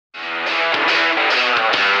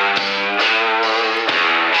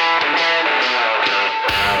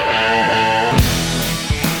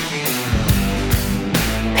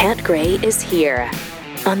Scott Gray is here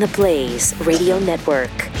on the Blaze Radio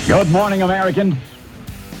Network. Good morning, American.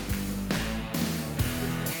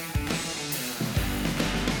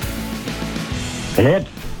 It's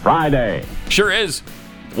Friday. Sure is.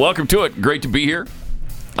 Welcome to it. Great to be here.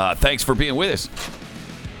 Thanks for being with us.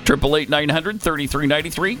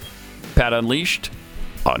 888-900-3393. Pat Unleashed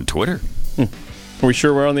on Twitter. Are we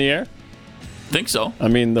sure we're on the air? Think so. I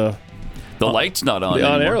mean, the light's not on The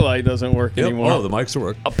anymore. on-air light doesn't work anymore. Oh, the mics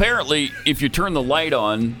work. Apparently, if you turn the light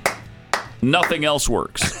on, nothing else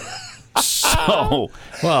works. So,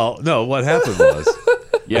 well, no, what happened was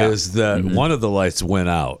is that one of the lights went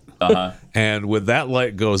out. And when that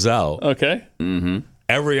light goes out,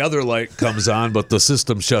 every other light comes on, but the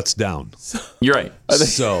system shuts down. You're right.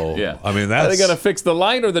 So, I mean, that's... Are they going to fix the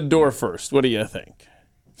light or the door first? What do you think?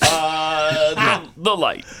 The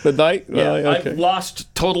light. The light? Yeah, Okay. I've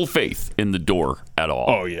lost total faith in the door at all.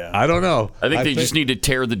 Oh, yeah. I don't know. I think they just need to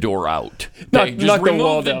tear the door out. Knock Just the wall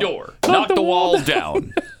remove the down. door. Knock the wall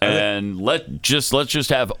down. And let's just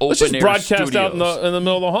have open Let's just air broadcast studios. out in the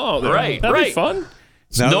middle of the hall. Right, That'd right. be fun.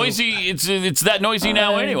 It's noisy. It's that noisy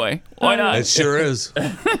now anyway. Why not? It sure is.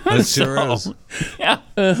 It sure is. Yeah.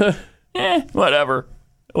 Whatever.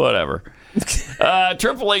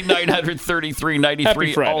 888-900-3393.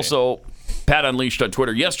 Happy Friday. Also, Pat Unleashed on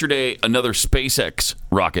Twitter. Yesterday, another SpaceX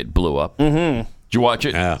rocket blew up. Did you watch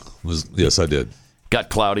it? Yeah. Yes, I did. Got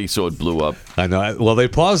cloudy, so it blew up. I know. Well, they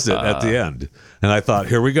paused it at the end. And I thought,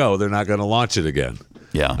 here we go. They're not going to launch it again.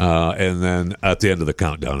 Yeah. And then at the end of the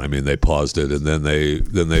countdown, I mean, they paused it and then they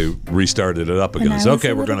restarted it up again. So,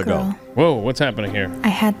 okay, we're going to go. Whoa, what's happening here? I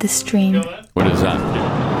had this dream. What is that?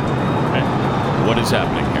 What is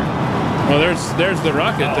happening here? Well, there's the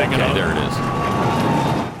rocket taking Okay, off. there it is.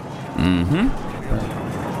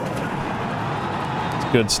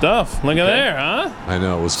 It's good stuff. Look at there, huh? I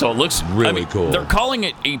know. It was So it looks really cool. They're calling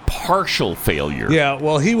it a partial failure. Yeah,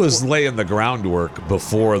 well, he was laying the groundwork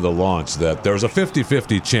before the launch that there's a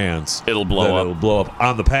 50-50 chance It'll blow that up. It'll blow up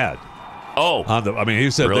on the pad. Oh. He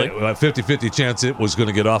said Really? that a 50-50 chance it was going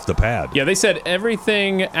to get off the pad. Yeah, they said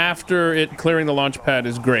everything after it clearing the launch pad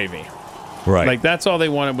is gravy. Right. Like, that's all they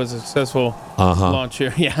wanted was a successful launch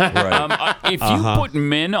here. Yeah. Right. If you put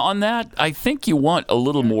men on that, I think you want a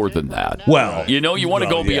little more than that. Well, you want to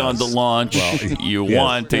go beyond yes. the launch. You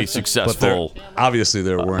want a successful. Obviously,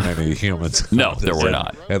 there weren't any humans. No, there were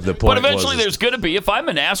not. And the But point eventually, was, there's going to be. If I'm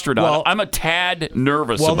an astronaut, Well- I'm a tad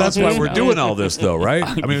nervous. Well, about that's why this we're now. doing all this, though, right?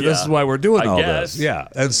 I mean, this Yeah. is why we're doing I all guess. this. Yeah.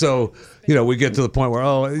 And so, we get to the point where,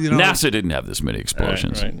 NASA didn't have this many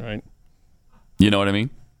explosions. Right. You know what I mean?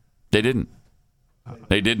 They didn't.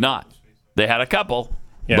 They did not. They had a couple,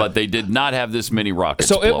 but they did not have this many rockets.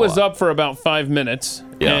 So it blow was up. up for about 5 minutes.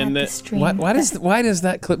 Yeah. And Had this dream. why does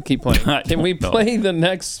that clip keep playing? I Can we don't know. play the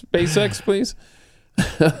next SpaceX, please?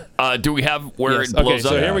 Do we have where Yes. it blows okay,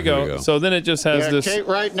 so up? here we go. So then it just has this. Kate,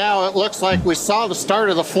 right now it looks like we saw the start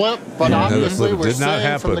of the flip, but obviously we're did not seeing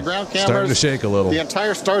happen. from the ground cameras Starting to shake a little. the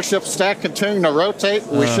entire Starship stack continuing to rotate.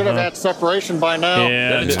 We should have had separation by now.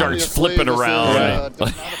 Yeah. Then it starts Obviously, flipping this is, around. does not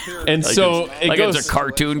appear- And so Like it goes. it's a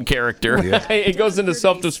cartoon character. It goes into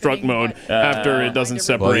self-destruct mode after it doesn't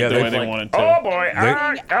separate yeah, the they- way they want it to. Oh boy!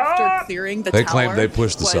 After clearing the They tower, claim they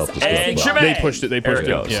pushed the was self-destruct And button. shebang! They pushed it. They pushed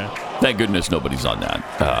There it. goes. Yeah. Thank goodness nobody's on that.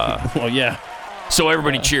 Well, yeah. So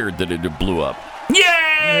everybody cheered that it blew up.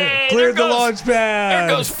 Yay! Cleared There the goes- launch pad.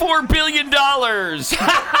 There goes $4 billion.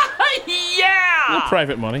 Yeah!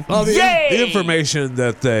 Private money. Well, Yay! the information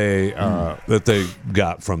that they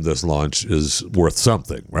got from this launch is worth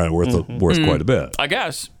something, right? Worth quite a bit. I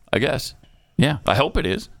guess. Yeah, I hope it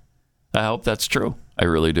is. I hope that's true. I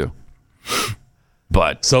really do.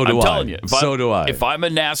 But So do I'm I. telling you, So do I. If I'm a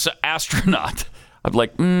NASA astronaut, I'm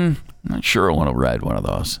like, not sure I want to ride one of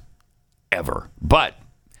those ever. But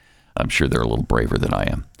I'm sure they're a little braver than I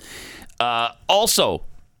am. Also,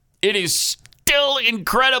 it is still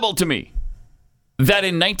incredible to me that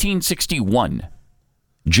in 1961,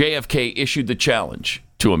 JFK issued the challenge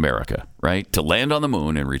to America, right, to land on the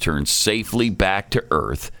moon and return safely back to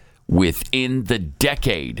Earth within the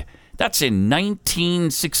decade. That's in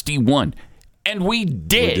 1961. And we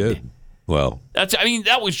did. We did. Well,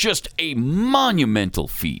 That was just a monumental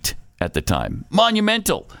feat at the time.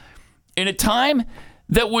 Monumental. In a time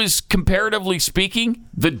that was, comparatively speaking,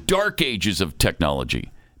 the dark ages of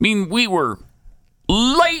technology. I mean, we were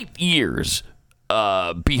light years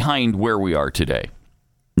behind where we are today.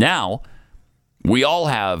 Now, we all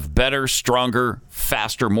have better, stronger,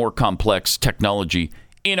 faster, more complex technology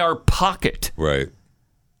in our pocket right.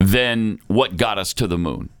 than what got us to the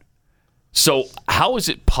moon. So how is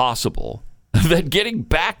it possible that getting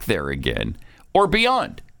back there again or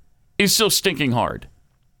beyond is so stinking hard?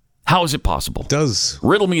 How is it possible? Does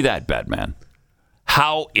riddle me that, Batman?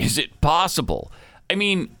 How is it possible? I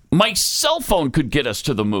mean, my cell phone could get us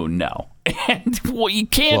to the moon now, and well, you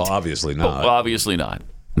can't. Well, obviously not. Obviously not.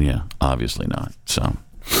 Yeah, obviously not. So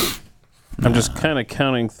I'm just kind of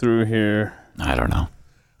counting through here. I don't know.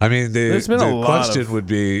 I mean, the question would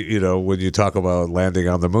be, when you talk about landing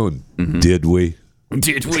on the moon, did we?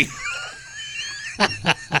 Did we?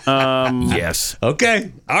 Yes.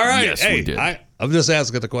 Okay. All right. Yes, hey, we did. I'm just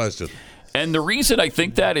asking the question. And the reason I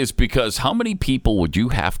think that is because how many people would you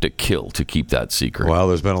have to kill to keep that secret? Well,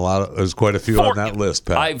 there's quite a few on that list,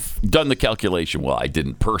 Pat. I've done the calculation. Well, I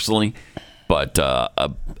didn't personally, but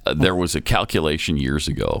there was a calculation years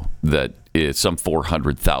ago that some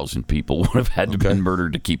 400,000 people would have had to been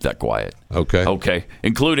murdered to keep that quiet. Okay.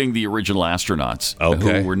 Including the original astronauts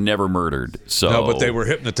who were never murdered. So no, but they were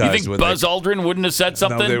hypnotized. You think Buzz Aldrin wouldn't have said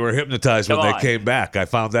something? No, they were hypnotized when they came back. I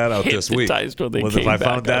found that out this week. Hypnotized when they came back. I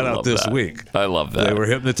found that out this week. I love that. They were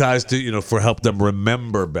hypnotized to, for help them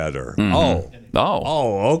remember better. Oh,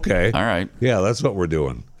 okay. All right. Yeah, that's what we're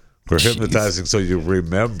doing. We're hypnotizing so you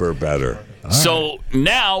remember better. So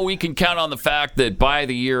now we can count on the fact that by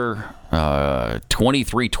the year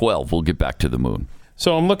 2312, we'll get back to the moon.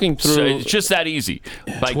 So I'm looking through. So it's just that easy.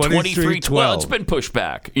 By 2312, it's been pushed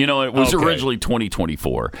back. It was originally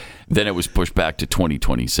 2024. Then it was pushed back to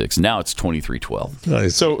 2026. Now it's 2312.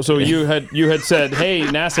 Nice. So you had said, hey,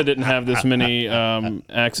 NASA didn't have this many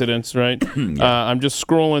accidents, right? I'm just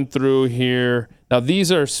scrolling through here. Now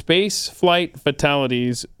these are space flight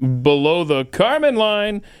fatalities below the Kármán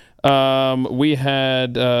line. We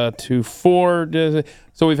had 2, 4.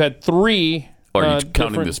 So we've had 3. Are you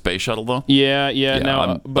counting the space shuttle, though? Yeah.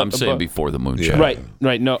 Now, I'm saying before the moonshot.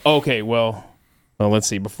 Right. No. Okay. Well, let's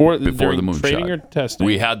see. Before the moonshot, training or testing,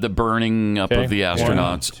 we had the burning up of the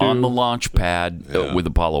astronauts on the launch pad with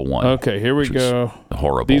Apollo 1. Okay. Here we go.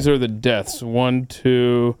 Horrible. These are the deaths. 1,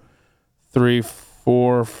 2, 3,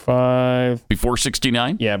 4, 5. Before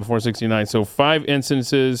 69? Yeah, before 69. So 5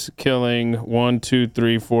 instances killing 1, 2,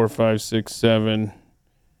 3, 4, 5, 6, 7,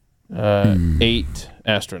 8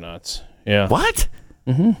 astronauts. Yeah. What?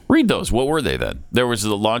 Mm-hmm. Read those. What were they then? There was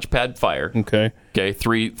the launch pad fire. Okay,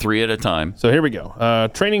 three at a time. So here we go.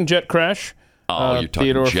 Training jet crash. You're talking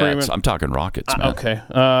Theodore jets. Freeman. I'm talking rockets, man. Okay.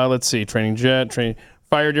 Let's see. Training jet.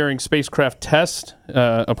 Fire during spacecraft test.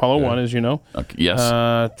 Apollo 1, as you know. Okay.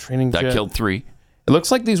 Yes. Training jet. That killed 3. It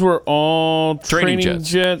looks like these were all training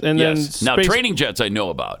jets. And yes. then now, training jets I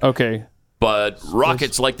know about. Okay. But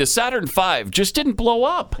rockets like the Saturn V just didn't blow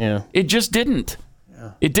up. Yeah. It just didn't.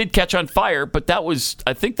 It did catch on fire, but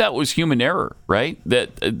I think that was human error, right? That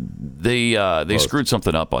they screwed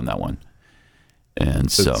something up on that one,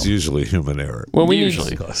 and so it's usually human error. Well,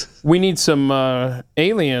 we need some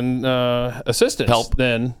alien assistance help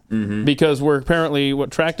then, because we're apparently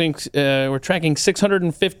tracking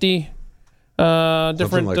 650 different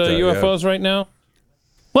like that, UFOs right now.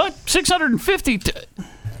 What 650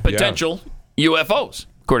 potential UFOs,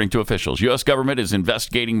 according to officials. U.S. government is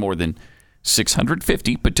investigating more than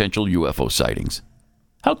 650 potential UFO sightings.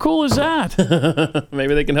 How cool is that?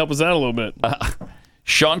 Maybe they can help us out a little bit.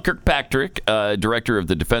 Sean Kirkpatrick, director of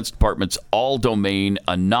the Defense Department's All-Domain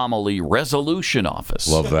Anomaly Resolution Office.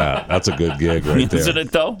 Love that. That's a good gig right there. Isn't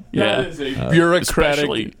it, though? Yeah. That is a bureaucratic...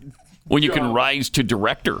 Especially when you can rise to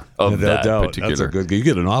director of that particular... That's a good gig. You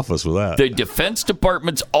get an office with that. The Defense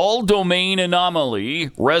Department's All-Domain Anomaly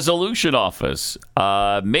Resolution Office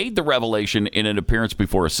made the revelation in an appearance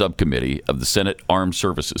before a subcommittee of the Senate Armed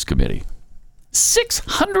Services Committee.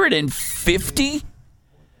 650?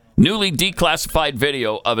 Newly declassified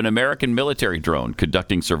video of an American military drone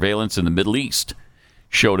conducting surveillance in the Middle East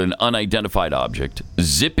showed an unidentified object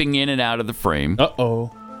zipping in and out of the frame.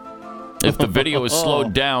 Uh-oh. If the video is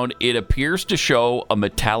slowed down, it appears to show a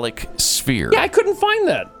metallic sphere. Yeah, I couldn't find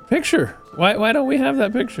that picture. Why don't we have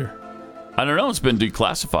that picture? I don't know. It's been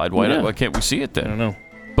declassified. Why can't we see it then? I don't know.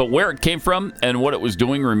 But where it came from and what it was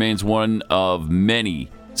doing remains one of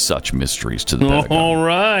many such mysteries to the Pentagon. All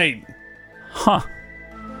right. Huh.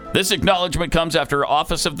 This acknowledgement comes after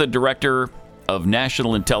Office of the Director of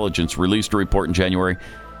National Intelligence released a report in January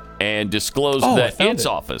and disclosed that its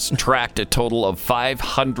office tracked a total of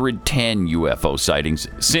 510 UFO sightings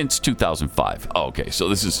since 2005. Oh, okay, so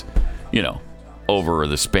this is, over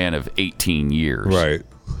the span of 18 years. Right.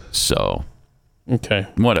 So, okay,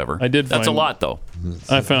 whatever. I did. That's a lot, though.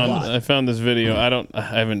 I found this video. I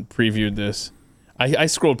haven't previewed this. I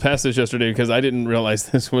scrolled past this yesterday because I didn't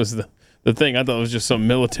realize this was the thing. I thought it was just some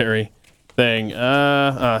military thing.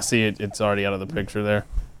 See, it's already out of the picture there.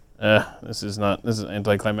 This is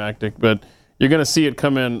anticlimactic, but you're going to see it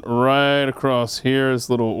come in right across here, this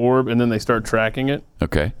little orb, and then they start tracking it.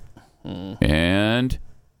 Okay. And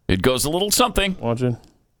it goes a little something. Watch it.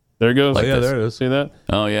 There it goes. Like this. there it is. See that?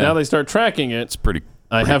 Oh, yeah. Now they start tracking it. It's pretty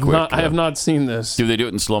I have quick, not. I have not seen this. Do they do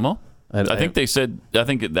it in slow-mo? I think they said, I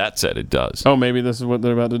think that said it does. Oh, maybe this is what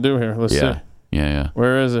they're about to do here. Let's see. Yeah.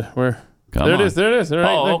 Where is it? Where? Come there on. it is. There it is. All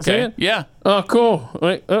right. Oh, See okay. it? Yeah. Oh, cool.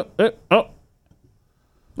 Wait. Oh.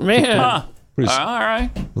 Man. All right.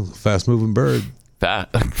 Fast moving bird.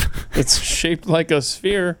 It's shaped like a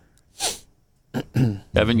sphere.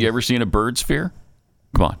 Haven't you ever seen a bird sphere?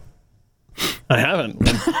 Come on. I haven't.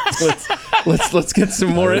 Let's get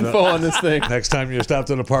some more info on this thing. Next time you're stopped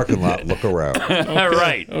in a parking lot, look around.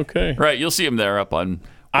 Right. Okay. Right. You'll see them there up on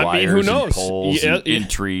wires who knows? and poles and in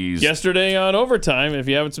trees. Yesterday on Overtime, if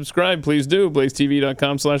you haven't subscribed, please do.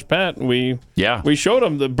 BlazeTV.com/Pat. We showed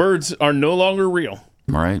them the birds are no longer real.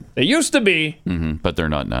 Right. They used to be, but they're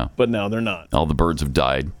not now. but now they're not. All the birds have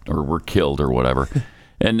died or were killed or whatever.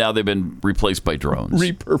 And now they've been replaced by drones.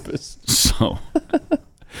 Repurposed. So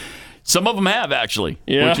some of them have, actually,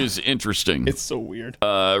 which is interesting. It's so weird.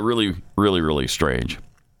 Really, really, really strange.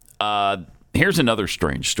 Here's another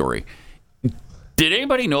strange story. Did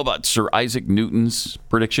anybody know about Sir Isaac Newton's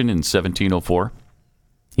prediction in 1704?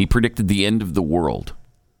 He predicted the end of the world,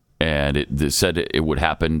 and it said it would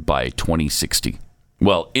happen by 2060.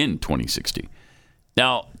 Well, in 2060.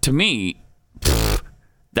 Now, to me,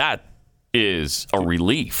 that is a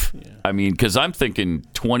relief. Yeah. I mean, because I'm thinking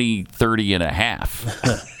 2030 and a half.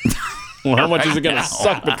 Well, how much is it going to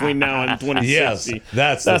suck between now and 2060?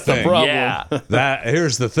 Yes, that's the thing. problem. Yeah.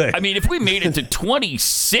 Here's the thing. I mean, if we made it to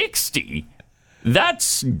 2060,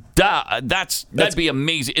 that'd be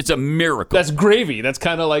amazing. It's a miracle. That's gravy. That's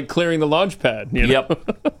kind of like clearing the launch pad. You know?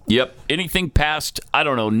 Yep. Anything past, I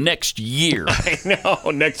don't know, next year. I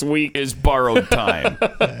know. Next week is borrowed time,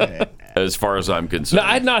 as far as I'm concerned. No,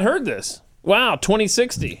 I had not heard this. Wow,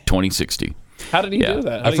 2060. 2060. How did he do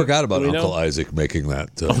that? I forgot about Uncle Isaac making that.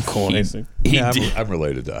 Uncle Isaac. I'm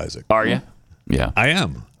related to Isaac. Are you? Yeah. I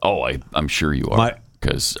am. Oh, I'm sure you are.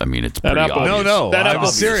 Because, I mean, it's pretty obvious. No. I'm To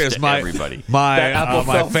serious. everybody. My apple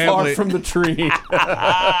fell family. far from the tree.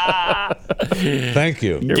 Thank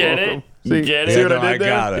you. You're Get welcome. it? See, Get see it? what I did there?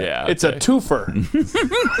 got it. Yeah. It's a twofer.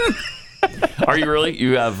 Are you really?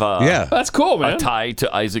 You have That's cool, man. a tie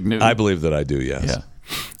to Isaac Newton? I believe that I do, yes. Yeah.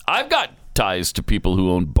 I've got ties to people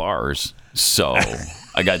who own bars, so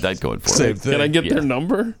I got that going for me. Same thing. Can I get their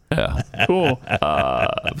number? Yeah. Cool.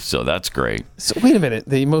 So that's great. So wait a minute.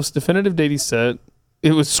 The most definitive date he said,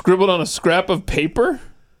 it was scribbled on a scrap of paper?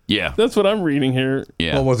 Yeah. That's what I'm reading here.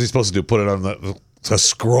 Yeah. Well, what's he supposed to do? Put it on the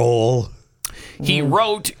scroll? He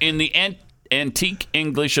wrote in the antique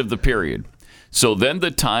English of the period. So then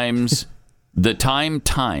the times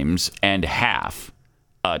and half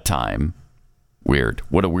a time. Weird.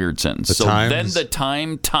 What a weird sentence. Then the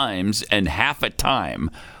times and half a time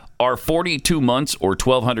are 42 months or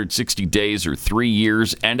 1,260 days or 3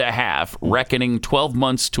 years and a half, reckoning 12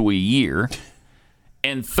 months to a year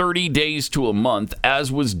and 30 days to a month,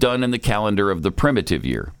 as was done in the calendar of the primitive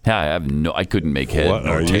year. I couldn't make head What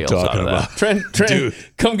nor are you tails out talking of about? that. Trent,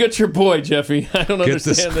 come get your boy, Jeffy. I don't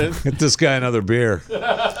understand this. Get this guy another beer.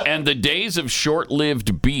 And the days of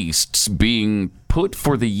short-lived beasts being put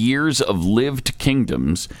for the years of lived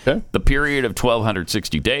kingdoms, the period of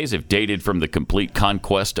 1,260 days, if dated from the complete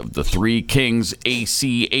conquest of the three kings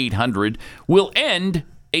AC 800, will end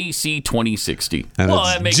AC 2060. And well,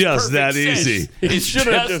 it's that makes just perfect that sense. easy. It's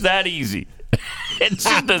just that easy. It's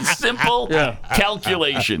just a simple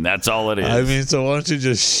calculation. That's all it is. I mean, so why don't you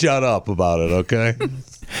just shut up about it, okay?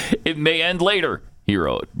 It may end later, he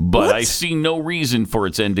wrote, but I see no reason for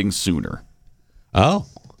its ending sooner. Oh.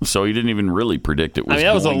 So he didn't even really predict it was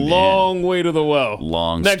that was a going to long end. way to the well.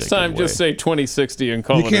 Next time, just say 2060 and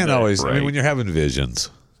call it You can't a day. always, Right. I mean, when you're having visions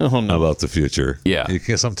no. about the future,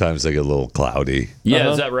 sometimes they get a little cloudy. Yeah,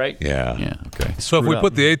 is that right? Yeah. Yeah, okay. So if we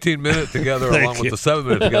put the 18-minute together along with the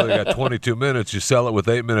 7-minute together, you got 22 minutes. You sell it with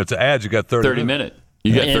 8 minutes of ads, you got 30 30 minutes. minute.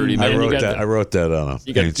 You got 30 minutes. I wrote that on an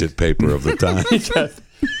ancient paper of the time.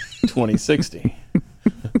 2060.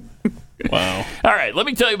 Wow. All right, let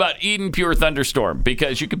me tell you about Eden Pure Thunderstorm,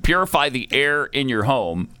 because you can purify the air in your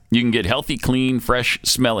home. You can get healthy, clean,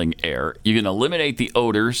 fresh-smelling air. You can eliminate the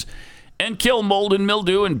odors and kill mold and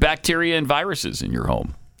mildew and bacteria and viruses in your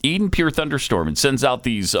home. Eden Pure Thunderstorm, it sends out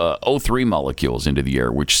these O3 molecules into the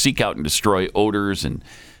air, which seek out and destroy odors and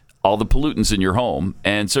all the pollutants in your home.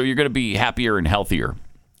 And so you're going to be happier and healthier.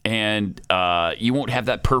 And you won't have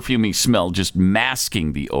that perfumey smell just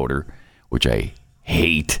masking the odor, which I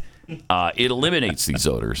hate. It eliminates these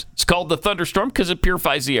odors. It's called the Thunderstorm because it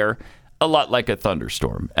purifies the air a lot like a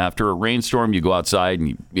thunderstorm. After a rainstorm, you go outside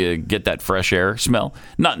and you get that fresh air smell.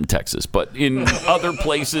 Not in Texas, but in other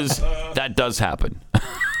places, that does happen.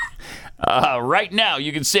 Right now,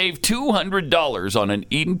 you can save $200 on an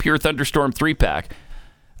Eden Pure Thunderstorm 3-pack.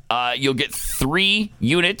 You'll get 3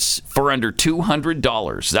 units for under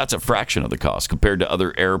 $200. That's a fraction of the cost compared to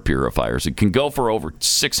other air purifiers. It can go for over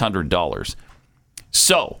 $600.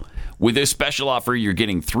 So, with this special offer, you're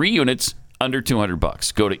getting 3 units under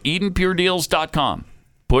 $200. Go to EdenPureDeals.com.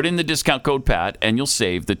 Put in the discount code PAT, and you'll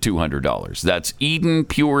save the $200. That's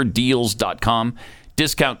EdenPureDeals.com.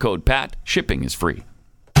 Discount code PAT. Shipping is free.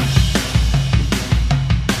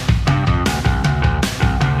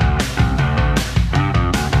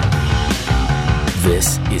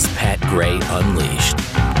 This is Pat Gray Unleashed.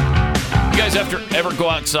 You guys ever go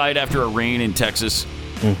outside after a rain in Texas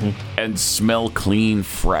and smell clean,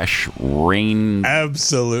 fresh rain?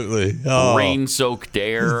 Absolutely. Rain-soaked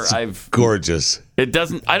air. Gorgeous. It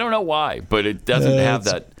doesn't. I don't know why, but it doesn't have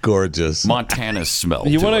that gorgeous Montana smell.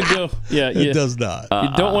 You want to go? Yeah, it does not. You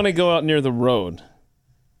don't want to go out near the road,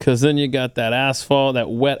 because then you got that asphalt,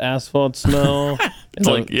 that wet asphalt smell. It's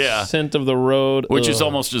like, scent of the road, which is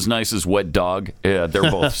almost as nice as wet dog. Yeah,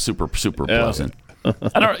 they're both super pleasant.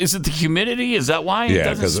 I don't know. Is it the humidity? Is that why it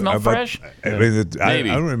doesn't smell fresh? I mean, I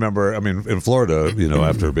don't remember. I mean, in Florida,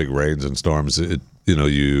 after big rains and storms,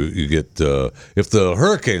 you get if the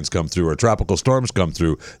hurricanes come through or tropical storms come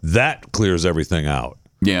through, that clears everything out.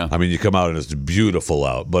 Yeah. I mean, you come out and it's beautiful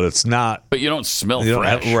out, but it's not. But you don't smell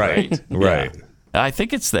fresh, right? Right. Yeah. I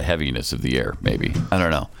think it's the heaviness of the air, maybe. I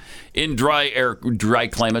don't know. In dry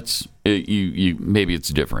climates, you maybe it's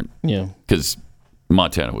different. Yeah. Because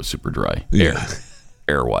Montana was super dry,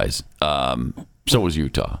 air-wise. So was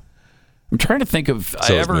Utah. I'm trying to think of.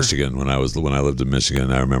 So was Michigan. When I lived in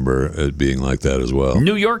Michigan, I remember it being like that as well.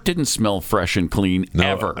 New York didn't smell fresh and clean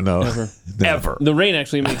ever. No. Ever. The rain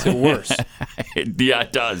actually makes it worse. Yeah,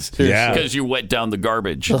 it does. Yeah. Because you wet down the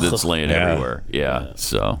garbage that's laying everywhere. Yeah.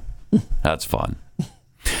 So that's fun.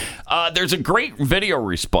 There's a great video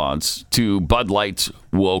response to Bud Light's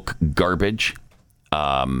woke garbage.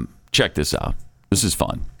 Check this out. This is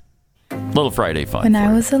fun. Little Friday fun. When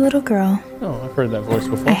I was a little girl, I've heard that voice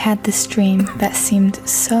before. I had this dream that seemed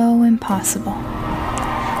so impossible.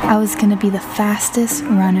 I was going to be the fastest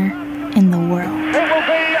runner in the world. It will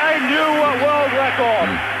be a new world record.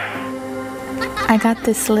 I got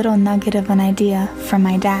this little nugget of an idea from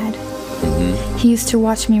my dad. He used to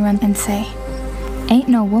watch me run and say, "Ain't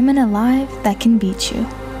no woman alive that can beat you."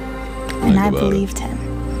 And I believed him.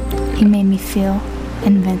 He made me feel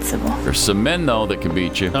invincible. There's some men, though, that can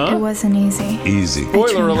beat you. It wasn't easy. Easy.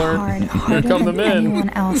 Spoiler alert. Hard, Here harder come the than men. anyone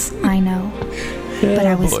else I know. But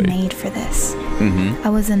I was made for this. I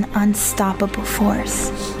was an unstoppable force.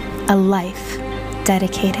 A life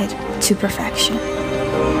dedicated to perfection.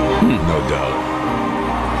 No doubt.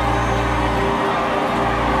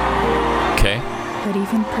 Okay. But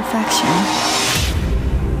even perfection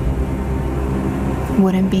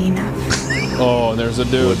wouldn't be enough. Oh, there's a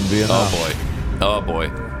dude. Wouldn't be enough. Oh, boy.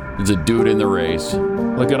 There's a dude in the race.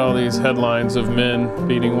 Look at all these headlines of men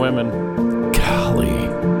beating women. Golly.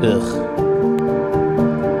 Ugh.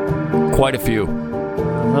 Quite a few.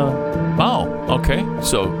 Oh, okay.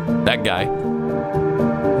 So, that guy.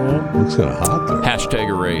 Looks kind of hot there. Hashtag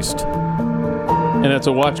erased. And it's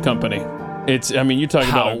a watch company. You talk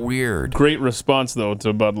How about a weird. great response, though,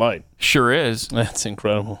 to Bud Light. Sure is. That's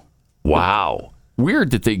incredible. Wow. Weird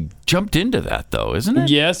that they jumped into that, though, isn't it?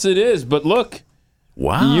 Yes, it is. But look,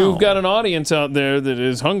 Wow. you've got an audience out there that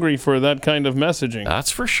is hungry for that kind of messaging. That's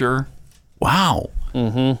for sure. Wow.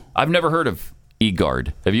 Mm-hmm. I've never heard of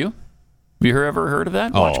eGuard. Have you? Have you ever heard of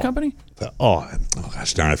that watch company? Oh,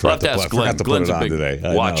 gosh darn! I forgot to put Glenn's it a on big today.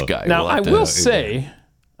 watch guy. Now, I will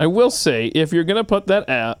say, if you're going to put that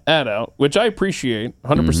ad out, which I appreciate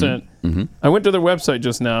 100%, I went to their website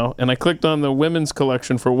just now, and I clicked on the women's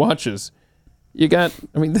collection for watches. You got,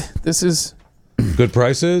 this is... Good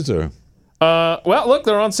prices, or? Well, look,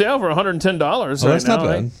 they're on sale for $110 right that's now. not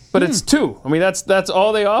bad. But it's 2. That's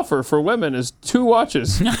all they offer for women is 2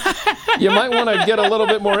 watches. You might want to get a little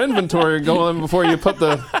bit more inventory going before you put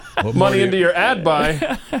the money into your ad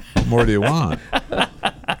buy. What more do you want?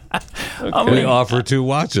 We offer 2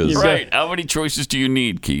 watches. Right. How many choices do you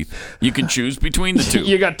need, Keith? You can choose between the 2.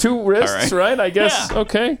 You got 2 wrists, right? I guess. Yeah.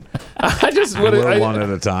 Okay. One at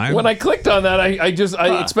a time. When I clicked on that, I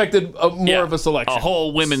expected more of a selection. A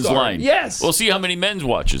whole women's line. Yes. We'll see how many men's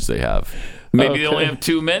watches they have. Maybe they only have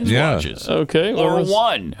 2 men's watches. Okay. Or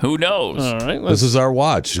 1. Who knows? All right. This is our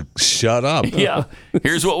watch. Shut up. Yeah.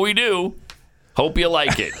 Here's what we do. Hope you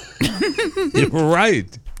like it. You're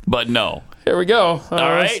right. But no. Here we go. All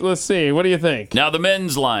right. Let's see. What do you think? Now the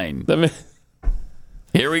men's line.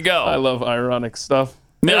 Here we go. I love ironic stuff.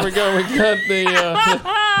 There we go. We got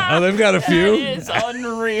the... they've got a few. It is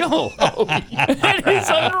unreal. It is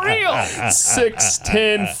unreal. 6,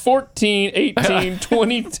 10, 14, 18,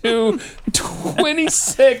 22,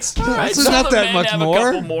 26. Right, so not that much more.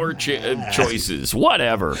 A couple more choices.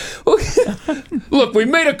 Whatever. Look, we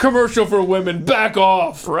made a commercial for women. Back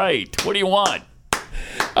off. Right. What do you want?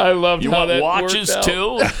 I love how that watches worked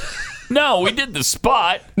out. too? No, we did the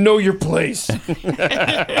spot. Know your place.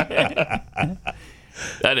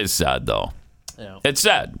 That is sad, though. Yeah. It's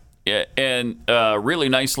sad. Yeah, and really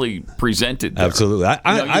nicely presented there. Absolutely.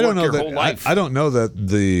 I don't know that. I don't know that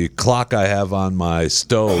the clock I have on my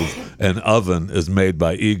stove and oven is made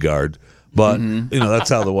by eGuard, but that's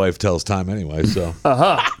how the wife tells time anyway. So.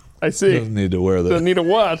 I see. Doesn't need to wear that. Doesn't need a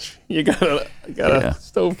watch. You got a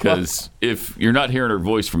stove clock. Because if you're not hearing her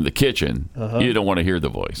voice from the kitchen, you don't want to hear the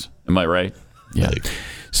voice. Am I right? Yeah.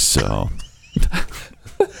 So.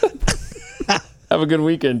 Have a good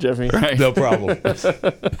weekend, Jeffy. Right. No problem.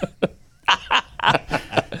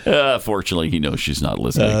 Fortunately, he knows she's not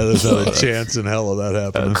listening. There's not a chance in hell of that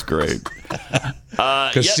happening. That's great.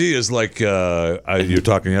 Because she is like, you were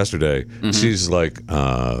talking yesterday, she's like,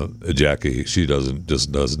 Jackie, she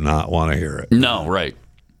does not want to hear it. No, right.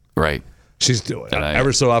 She's doing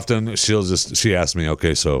ever so often, she asks me,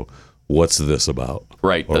 okay, so what's this about?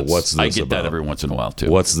 Right. Or what's this about? I get that every once in a while, too.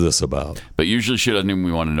 What's this about? But usually she doesn't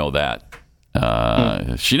even want to know that.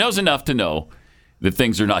 She knows enough to know that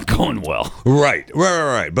things are not going well. Right.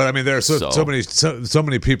 But I mean, there are so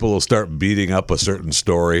many people will start beating up a certain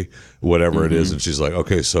story, whatever it is, and she's like,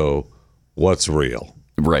 okay, so what's real?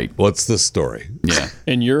 Right. What's the story? Yeah.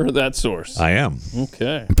 And you're that source. I am.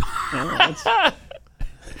 Okay.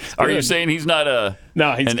 Are you saying he's not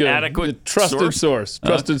he's an good. adequate trusted source?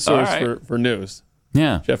 Trusted source right. for news.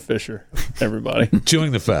 Yeah. Jeff Fisher, everybody.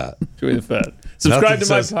 Chewing the fat. Subscribe to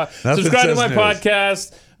my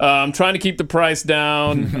podcast. I'm trying to keep the price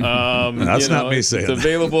down. That's not me saying it's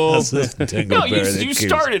available. No, you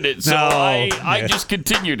started it, so I just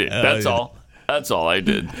continued it. That's all. That's all I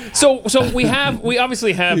did. So we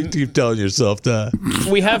obviously have. You keep telling yourself that.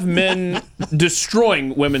 We have men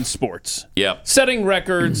destroying women's sports. Yep. Setting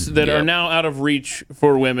records that are now out of reach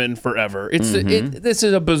for women forever. This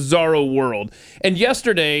is a bizarro world. And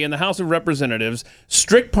yesterday in the House of Representatives,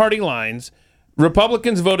 strict party lines,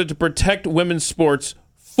 Republicans voted to protect women's sports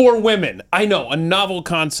for women. I know, a novel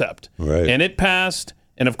concept. Right. And it passed.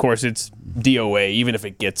 And of course, it's DOA. Even if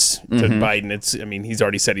it gets to Biden, he's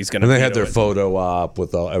already said he's going to. And they had their photo op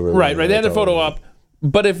with all everyone. Right. They had their photo op.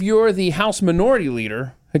 But if you're the House Minority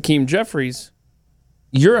Leader, Hakeem Jeffries,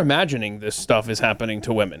 you're imagining this stuff is happening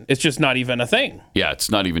to women. It's just not even a thing. Yeah,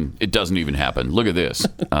 it doesn't even happen. Look at this.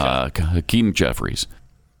 Hakeem Jeffries.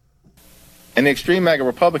 And the extreme MAGA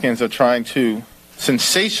Republicans are trying to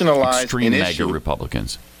sensationalize extreme an MAGA issue.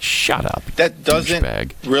 Republicans. Shut up. That doesn't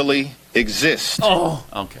douchebag. really exist. Oh,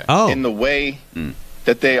 okay. In the way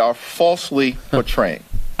that they are falsely portraying.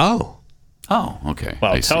 Oh, okay.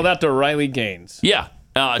 Well, tell that to Riley Gaines. Yeah.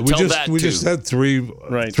 We just had three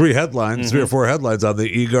headlines, 3 or 4 headlines on the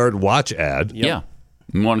eGuard watch ad. Yep. Yeah.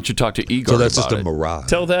 Why don't you talk to eGuard So that's about just a mirage.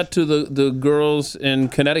 Tell that to the girls in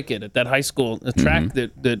Connecticut at that high school, the track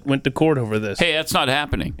that went to court over this. Hey, that's not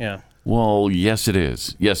happening. Yeah. Well, yes, it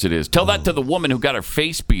is. Yes, it is. Tell that to the woman who got her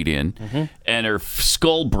face beat in and her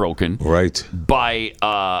skull broken by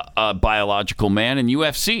a biological man in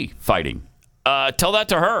UFC fighting. Tell that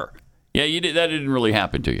to her. Yeah, that didn't really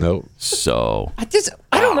happen to you. Nope. So I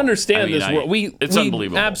don't understand this world. It's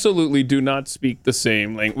unbelievable. Absolutely do not speak the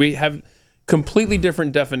same language. We have completely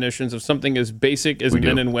different definitions of something as basic as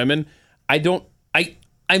men and women.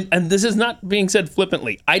 And this is not being said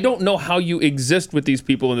flippantly. I don't know how you exist with these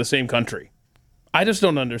people in the same country. I just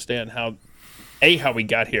don't understand how we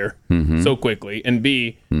got here so quickly, and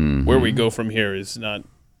B, where we go from here is not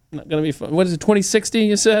going to be fun. What is it, 2060,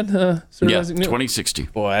 you said? Yeah, 2060.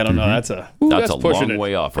 Boy, I don't know. That's a long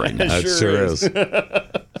way off right now. That sure is.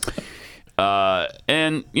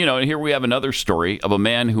 And here we have another story of a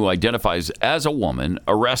man who identifies as a woman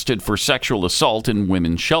arrested for sexual assault in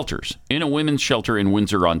women's shelters. In a women's shelter in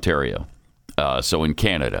Windsor, Ontario. So in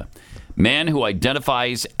Canada. Man who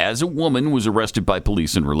identifies as a woman was arrested by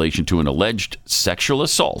police in relation to an alleged sexual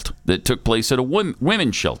assault that took place at a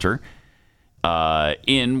women's shelter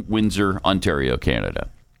in Windsor, Ontario, Canada.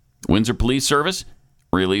 Windsor Police Service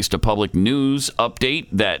released a public news update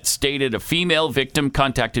that stated a female victim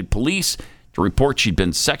contacted police to report she'd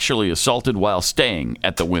been sexually assaulted while staying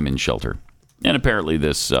at the women's shelter. And apparently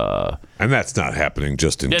this... and that's not happening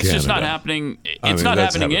just in Canada. It's just not happening. It's not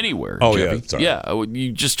happening anywhere. Oh, Jeffy. yeah. Sorry. Yeah.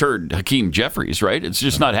 You just heard Hakeem Jeffries, right? It's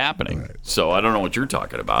just not happening. Right. So I don't know what you're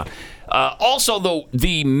talking about. Also, though,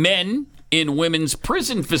 the men in women's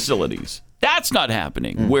prison facilities, that's not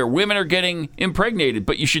happening, where women are getting impregnated.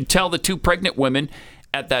 But you should tell the 2 pregnant women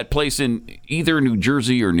at that place in either New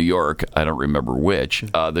Jersey or New York, I don't remember which,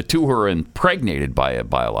 the 2 who are impregnated by a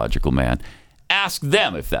biological man, ask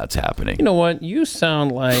them if that's happening. You know what? You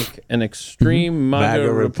sound like an extreme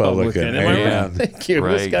MAGA Republican. Am I right? Thank you.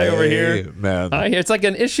 Right. This guy over here. Man. It's like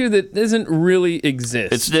an issue that doesn't really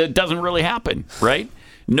exist. It doesn't really happen, right?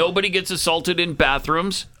 Nobody gets assaulted in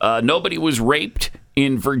bathrooms. Nobody was raped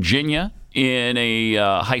in Virginia in a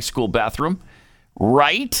high school bathroom,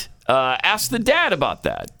 right? Ask the dad about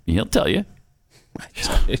that. He'll tell you. I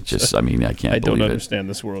can't. I don't understand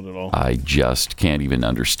this world at all. I just can't even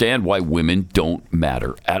understand why women don't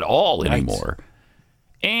matter at all anymore.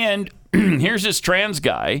 Right. And here's this trans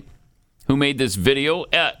guy who made this video.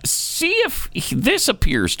 See if this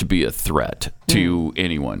appears to be a threat to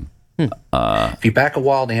anyone. If you back a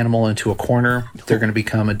wild animal into a corner, they're going to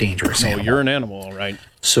become a dangerous animal. You're an animal, all right.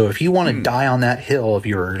 So if you want to die on that hill of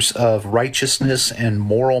yours of righteousness and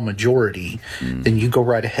moral majority, then you go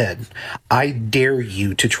right ahead. I dare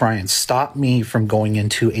you to try and stop me from going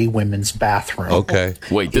into a women's bathroom. Okay.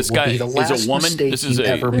 Wait, this guy is a woman? This is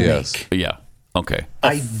ever make. Yeah. Okay.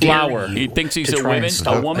 I dare you he thinks he's to a woman?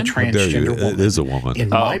 A woman? A transgender woman. It is a woman. In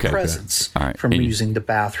my presence from using the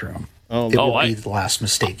bathroom. It will be the last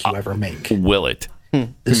mistake you ever make. Will it?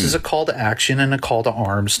 This is a call to action and a call to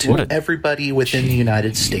arms to everybody within the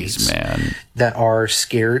United States that are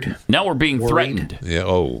scared. Now we're being threatened. Yeah.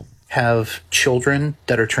 Oh. Have children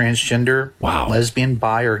that are transgender, lesbian,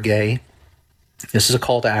 bi, or gay. This is a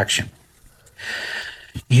call to action.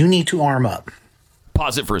 You need to arm up.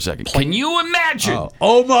 Pause it for a second. Can you imagine?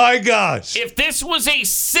 Oh my gosh. If this was a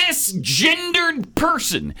cisgendered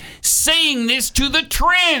person saying this to the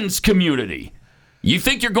trans community, you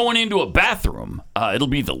think you're going into a bathroom, it'll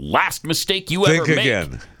be the last mistake you ever make.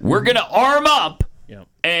 Again. We're going to arm up,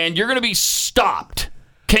 and you're going to be stopped.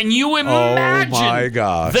 Can you imagine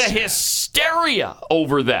the hysteria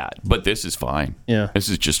over that? But this is fine. Yeah. This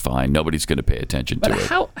is just fine. Nobody's going to pay attention to it.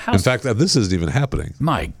 How in fact, this isn't even happening.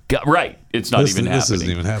 My God. Right. It's not even happening. This isn't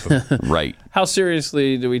even happening. Right. How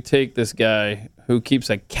seriously do we take this guy who keeps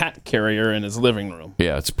a cat carrier in his living room?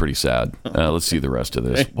 Yeah, it's pretty sad. Let's see the rest of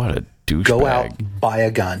this. What a douchebag. Go out, buy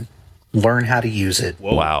a gun. Learn how to use it.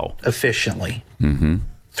 Wow. Efficiently.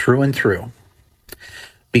 Through and through.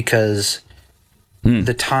 Because...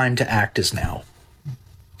 the time to act is now.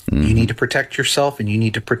 You need to protect yourself, and you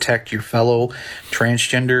need to protect your fellow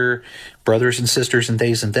transgender brothers and sisters and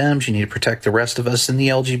theys and thems. You need to protect the rest of us in the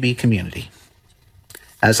LGBT community,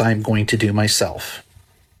 as I'm going to do myself.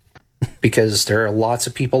 Because there are lots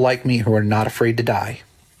of people like me who are not afraid to die.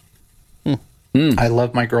 I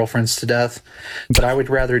love my girlfriends to death, but I would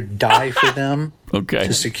rather die for them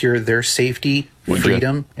to secure their safety,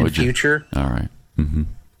 freedom, and future. All right.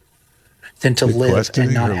 Than to live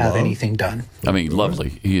and not have anything done. I mean, lovely.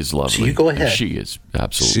 He is lovely. So you go ahead. She is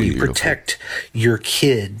absolutely beautiful. Protect your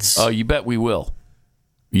kids. Oh, you bet we will.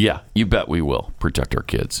 Yeah, you bet we will protect our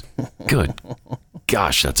kids. Good.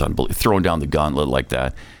 Gosh, that's unbelievable. Throwing down the gauntlet like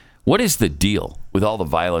that. What is the deal with all the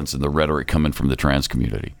violence and the rhetoric coming from the trans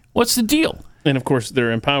community? What's the deal? And, of course,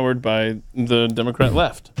 they're empowered by the Democrat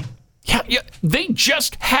left. Yeah, they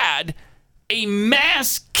just had a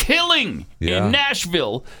mass killing in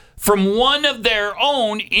Nashville from one of their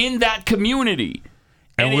own in that community.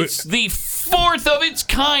 And it's the fourth of its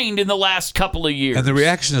kind in the last couple of years. And the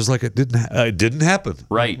reaction is like it didn't happen.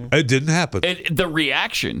 Right. It didn't happen. And the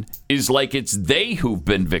reaction is like it's they who've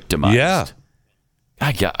been victimized. Yeah.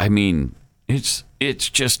 I mean, it's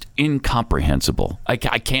just incomprehensible. I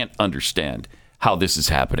can't understand how this is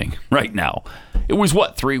happening right now. It was,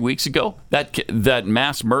 3 weeks ago? That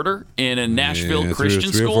mass murder in a Nashville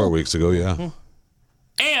Christian school? 3 or 4 weeks ago, yeah.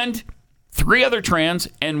 And 3 other trans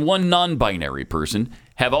and 1 non-binary person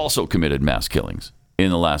have also committed mass killings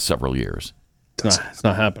in the last several years. It's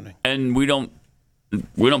not happening. And we don't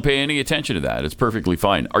pay any attention to that. It's perfectly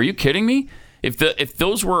fine. Are you kidding me? If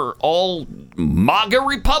those were all MAGA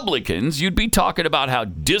Republicans, you'd be talking about how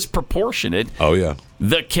disproportionate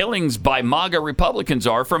the killings by MAGA Republicans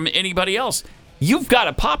are from anybody else. You've got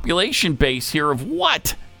a population base here of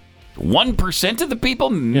what? 1% of the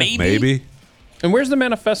people? Maybe. And where's the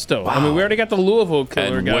manifesto? Wow. I mean, we already got the Louisville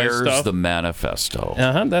killer guy stuff. Where's the manifesto?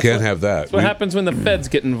 Can't have that. That's what happens when the feds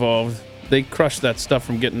get involved. They crush that stuff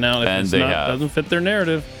from getting out if it doesn't fit their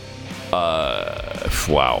narrative.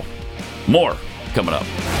 Wow. More coming up.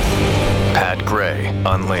 Pat Gray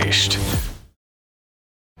Unleashed.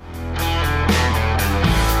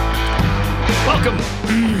 Welcome.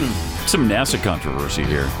 Some NASA controversy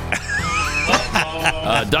here.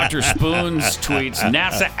 Dr. Spoons tweets,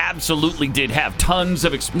 NASA absolutely did have tons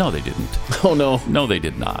of... No, they didn't. Oh, no. No, they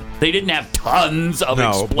did not. They didn't have tons of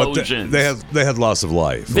explosions. But they had loss of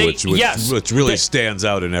life, which really stands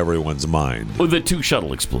out in everyone's mind. Well, the 2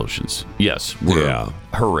 shuttle explosions, yes, were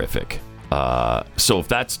horrific. So if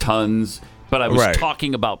that's tons... But I was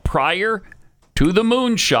talking about prior to the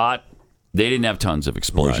moonshot, they didn't have tons of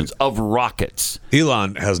explosions of rockets.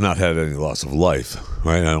 Elon has not had any loss of life,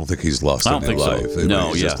 right? I don't think he's lost any life. So.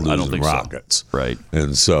 No, he's just I don't think rockets. So. Right.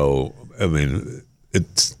 And so, I mean,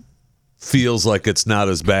 it feels like it's not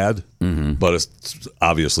as bad, but it's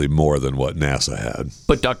obviously more than what NASA had.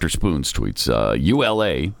 But Dr. Spoons tweets,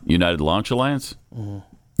 ULA, United Launch Alliance,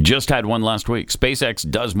 just had one last week. SpaceX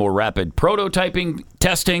does more rapid prototyping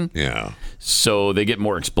testing. Yeah. So they get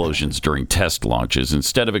more explosions during test launches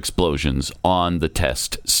instead of explosions on the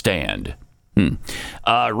test stand.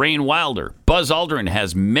 Rain Wilder. Buzz Aldrin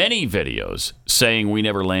has many videos saying we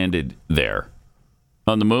never landed there.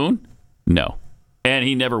 On the moon? No. And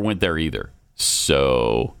he never went there either.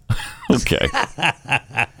 So, okay.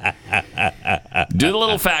 Do the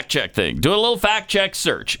little fact check thing. Do a little fact check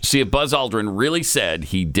search. See if Buzz Aldrin really said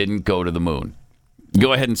he didn't go to the moon.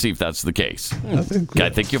 Go ahead and see if that's the case.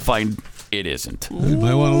 I think you'll find it isn't. You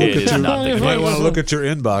might want to look at your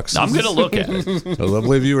inbox. I'm going to look at it. I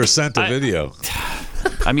believe you were sent a video.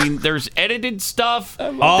 I mean, there's edited stuff.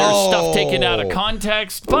 There's stuff taken out of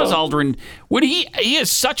context. Buzz Aldrin, he is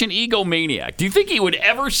such an egomaniac. Do you think he would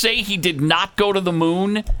ever say he did not go to the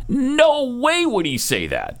moon? No way would he say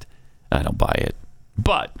that. I don't buy it.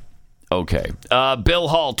 But, okay. Bill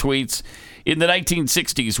Hall tweets, in the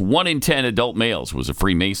 1960s, 1 in 10 adult males was a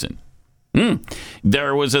Freemason.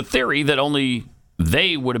 There was a theory that only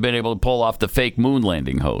they would have been able to pull off the fake moon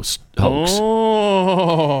landing hoax. Here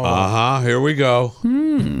we go.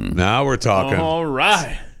 Now we're talking. All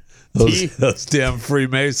right. Those damn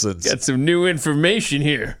Freemasons. Got some new information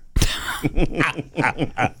here.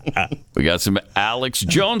 We got some Alex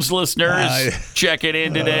Jones listeners checking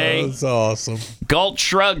in today. That's awesome. Galt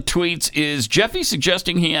Shrug tweets, is Jeffy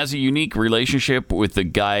suggesting he has a unique relationship with the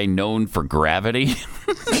guy known for gravity?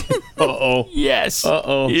 Uh-oh. Yes.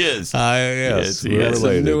 Uh-oh. He is. Yes. We got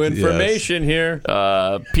some new information here.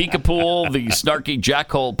 Peekapool, the snarky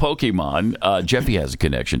jackhole Pokemon. Jeffy has a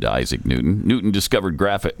connection to Isaac Newton. Newton discovered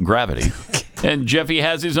gravity. And Jeffy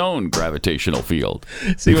has his own gravitational field.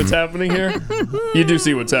 See what's happening here? You do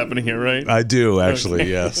see what's happening here, right? I do,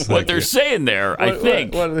 actually, yes. What they're saying there, I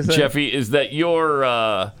think, Jeffy, is that you're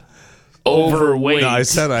overweight. No, I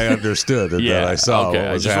said I understood and that I saw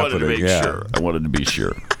what was happening. Wanted to make sure. I wanted to be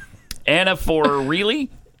sure. Anna for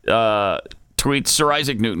really tweets, Sir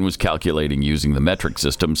Isaac Newton was calculating using the metric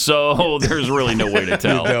system, so there's really no way to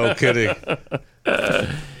tell. No kidding.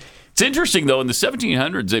 It's interesting, though, in the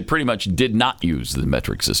 1700s, they pretty much did not use the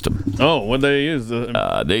metric system. Oh, what did they use?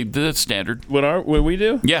 The standard. What we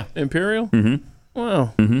do? Yeah. Imperial? Mm-hmm.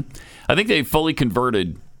 Wow. Mm-hmm. I think they fully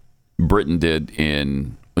converted, Britain did,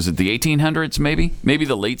 in, was it the 1800s, maybe? Maybe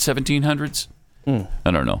the late 1700s? I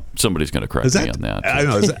don't know. Somebody's going to correct me on that. I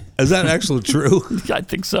know. Is that actually true? I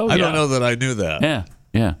think so, I don't know that I knew that.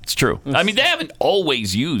 Yeah, it's true. I mean, they haven't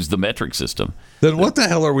always used the metric system. Then what the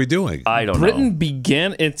hell are we doing? I don't know. Britain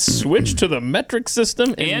began its switch to the metric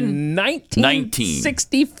system in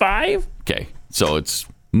 1965? Okay, so it's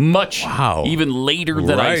much even later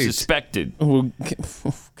than I suspected.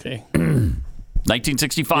 Okay.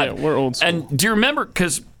 1965. Yeah, we're old school. And do you remember,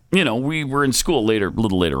 because, we were in school a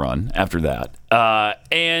little later on after that,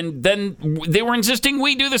 and then they were insisting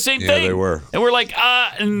we do the same thing. Yeah, they were. And we're like,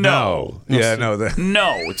 no. Yeah, no.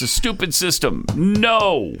 No, it's a stupid system.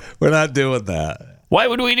 No. We're not doing that. Why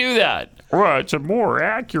would we do that? Well, it's a more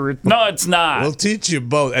accurate. No, it's not. We'll teach you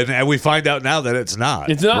both. And we find out now that it's not.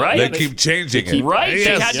 It's not. Right. They keep changing it. Right.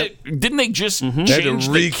 Yes. They had to, didn't they just change they had to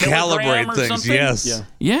recalibrate the things, yes.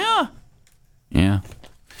 Yeah.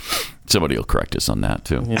 Somebody will correct us on that,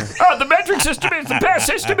 too. Yeah. The metric system is the best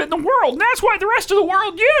system in the world, and that's why the rest of the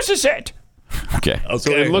world uses it. Okay.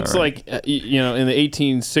 So it looks like, in the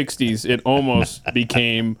 1860s, it almost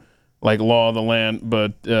became like law of the land,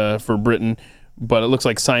 but for Britain. But it looks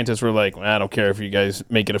like scientists were like, I don't care if you guys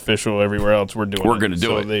make it official everywhere else, we're doing it. We're going to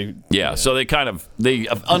do it. So they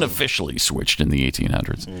unofficially switched in the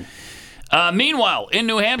 1800s. Meanwhile, in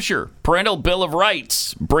New Hampshire, Parental Bill of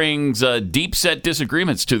Rights brings deep-set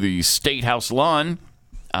disagreements to the State House lawn.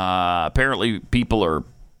 Apparently, people are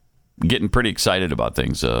getting pretty excited about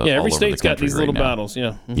things. Every all over state's the got these right little now. battles.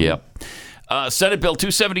 Yeah. Yep. Senate Bill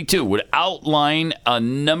 272 would outline a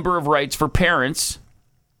number of rights for parents.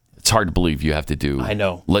 It's hard to believe you have to do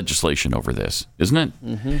legislation over this, isn't it?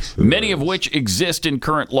 Mm-hmm. Many of which exist in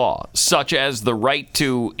current law, such as the right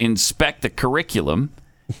to inspect the curriculum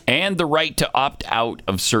and the right to opt out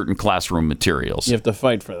of certain classroom materials. You have to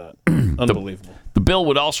fight for that. Unbelievable. The bill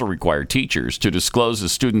would also require teachers to disclose a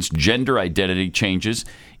student's gender identity changes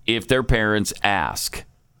if their parents ask.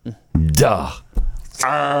 Duh.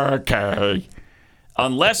 Okay.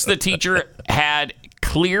 Unless the teacher had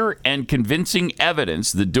clear and convincing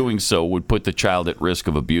evidence that doing so would put the child at risk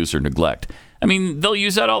of abuse or neglect. I mean, they'll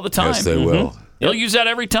use that all the time. Yes, they will. They'll use that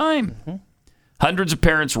every time. Mm-hmm. Hundreds of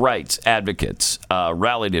parents' rights advocates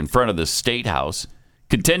rallied in front of the State House,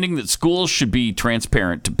 contending that schools should be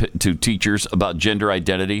transparent to teachers about gender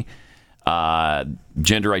identity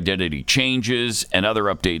changes, and other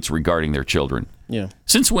updates regarding their children. Yeah.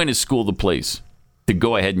 Since when is school the place to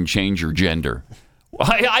go ahead and change your gender?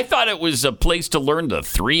 I thought it was a place to learn the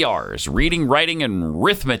 3 R's, reading, writing, and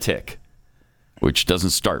arithmetic, which doesn't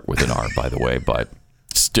start with an R, by the way, but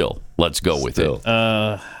still, let's go with it.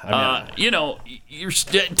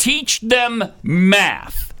 Teach them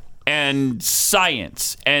math and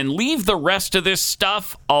science and leave the rest of this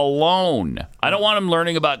stuff alone. I don't want them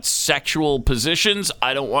learning about sexual positions.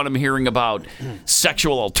 I don't want them hearing about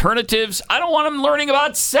sexual alternatives. I don't want them learning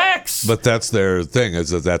about sex. But that's their thing,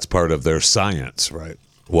 is that that's part of their science, right?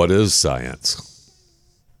 What is science?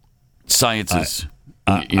 Science is,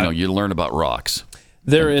 you learn about rocks.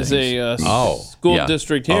 There is a school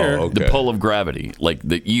district here. Oh, okay. The pull of gravity, like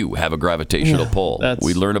that you have a gravitational pull.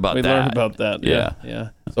 We learn about that. We learned about that. Yeah.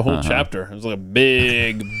 It's a whole chapter. It's like a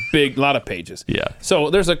big lot of pages. Yeah. So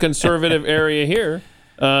there's a conservative area here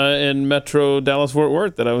in Metro Dallas-Fort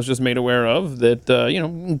Worth that I was just made aware of that,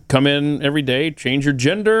 come in every day, change your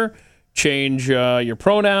gender, change your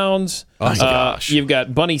pronouns. Oh, my gosh. You've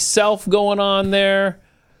got bunny self going on there.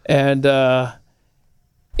 And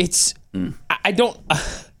it's... I don't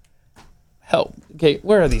help. Okay,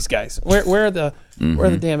 where are these guys? Where are the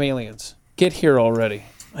damn aliens? Get here already.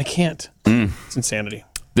 I can't. It's insanity.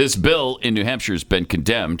 This bill in New Hampshire has been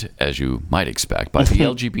condemned, as you might expect, by the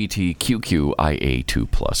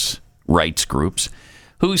LGBTQIA2+ rights groups,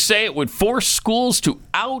 who say it would force schools to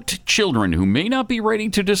out children who may not be ready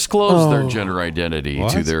to disclose their gender identity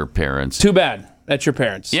to their parents. Too bad. That's your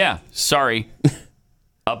parents. Yeah, sorry.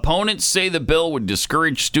 Opponents say the bill would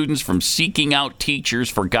discourage students from seeking out teachers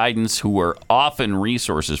for guidance who are often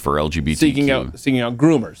resources for LGBTQ. Seeking out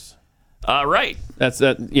groomers. Right. That's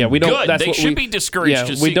that. Yeah, we don't. Good. That's They what should be discouraged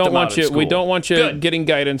to seek them out at school. We don't want you getting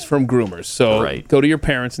guidance from groomers. So go to your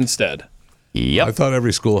parents instead. Yep. I thought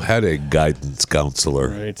every school had a guidance counselor.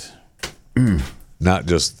 Right. Not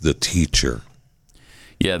just the teacher.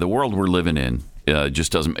 Yeah, the world we're living in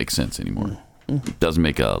just doesn't make sense anymore. It doesn't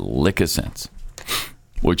make a lick of sense.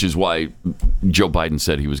 Which is why Joe Biden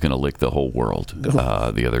said he was going to lick the whole world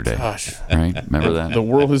the other day. Gosh. Right? Remember that? The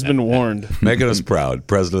world has been warned. Making us proud.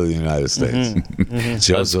 President of the United States.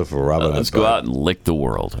 Joseph Robinette. Let's go out and lick the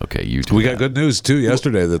world. Okay, you do We got good news, too,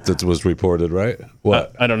 yesterday that was reported, right?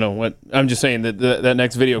 What? I don't know. What I'm just saying that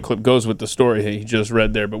next video clip goes with the story he just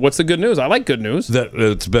read there. But what's the good news? I like good news. That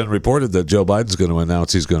it's been reported that Joe Biden's going to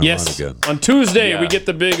announce he's going to run again. On Tuesday, we get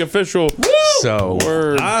the big official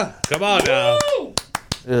word. Come on now.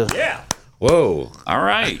 Yeah. Whoa. All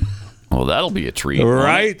right. Well, that'll be a treat.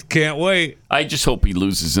 Right? Can't wait. I just hope he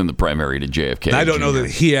loses in the primary to JFK. And I don't know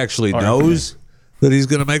that he actually knows that he's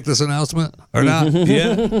going to make this announcement or not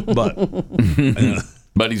yet,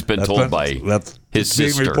 but he's been told by his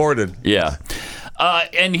sister. Being reported. Yeah.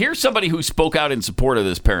 And here's somebody who spoke out in support of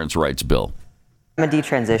this parents' rights bill. I'm a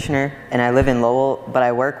detransitioner, and I live in Lowell, but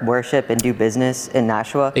I work, worship, and do business in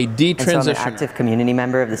Nashua. A detransitioner. And so I'm an active community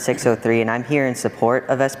member of the 603, and I'm here in support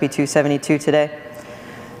of SB 272 today.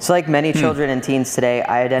 So like many children and teens today,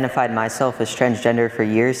 I identified myself as transgender for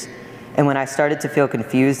years. And when I started to feel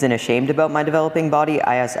confused and ashamed about my developing body,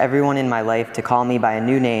 I asked everyone in my life to call me by a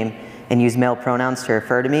new name and use male pronouns to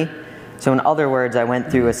refer to me. So in other words, I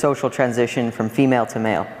went through a social transition from female to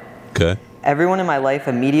male. Okay. Everyone in my life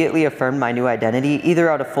immediately affirmed my new identity, either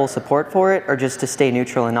out of full support for it or just to stay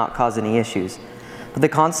neutral and not cause any issues. But the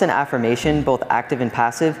constant affirmation, both active and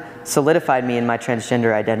passive, solidified me in my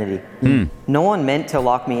transgender identity. No one meant to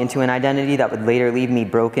lock me into an identity that would later leave me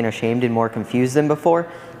broken, ashamed, and more confused than before.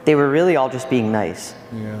 They were really all just being nice.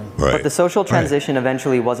 Right. But the social transition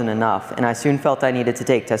eventually wasn't enough, and I soon felt I needed to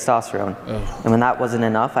take testosterone. And when that wasn't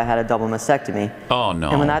enough, I had a double mastectomy. Oh, no.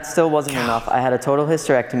 And when that still wasn't enough, I had a total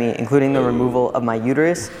hysterectomy, including the removal of my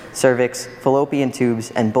uterus, cervix, fallopian tubes,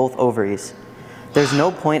 and both ovaries. There's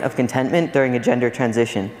no point of contentment during a gender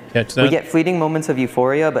transition. We get fleeting moments of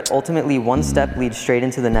euphoria, but ultimately one step leads straight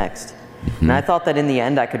into the next. And I thought that in the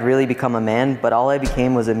end I could really become a man, but all I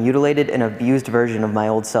became was a mutilated and abused version of my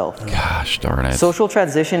old self. Gosh darn it. Social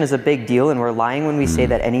transition is a big deal, and we're lying when we say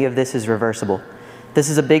that any of this is reversible. This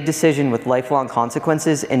is a big decision with lifelong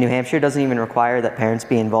consequences, and New Hampshire doesn't even require that parents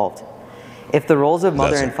be involved. If the roles of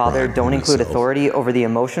mother and father don't include authority over the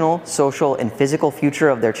emotional, social, and physical future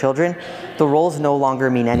of their children, the roles no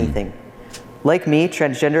longer mean anything. Like me,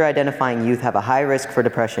 transgender identifying youth have a high risk for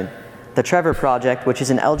depression. The Trevor Project, which is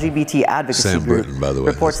an LGBT advocacy group,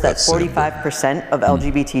 reports that 45% of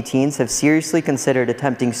LGBT teens have seriously considered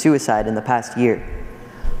attempting suicide in the past year.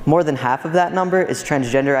 More than half of that number is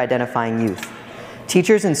transgender identifying youth.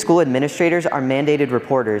 Teachers and school administrators are mandated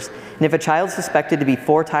reporters, and if a child is suspected to be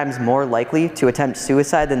 4 times more likely to attempt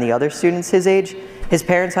suicide than the other students his age, his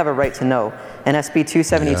parents have a right to know, and SB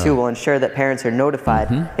 272 will ensure that parents are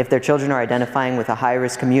notified if their children are identifying with a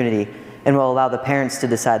high-risk community, and will allow the parents to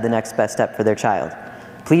decide the next best step for their child.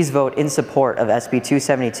 Please vote in support of SB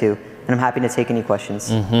 272, and I'm happy to take any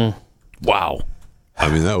questions. Wow. I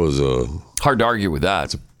mean, that was hard to argue with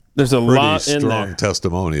that. There's a lot in strong there.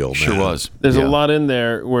 testimonial, man. Sure was. There's a lot in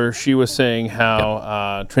there where she was saying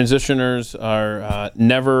how transitioners are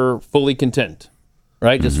never fully content,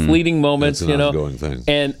 right? Just fleeting moments, It's an ongoing thing.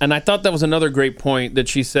 And I thought that was another great point that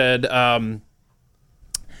she said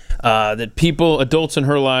that people, adults in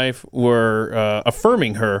her life, were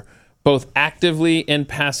affirming her both actively and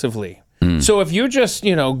passively. So if you just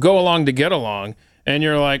go along to get along, and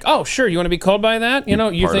you're like, oh sure, you want to be called by that, you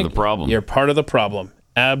part think of the problem. You're part of the problem.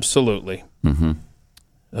 Absolutely.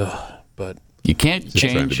 But you can't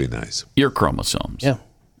trying change to be nice. your chromosomes. Yeah.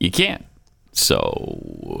 You can't.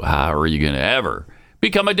 So how are you going to ever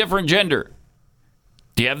become a different gender?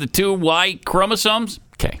 Do you have the 2 Y chromosomes?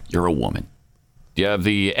 Okay, you're a woman. Do you have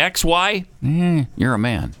the XY? You're a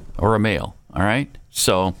man or a male. All right?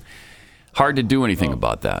 So hard to do anything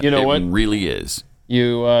about that. You know what? It really is.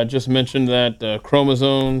 You just mentioned that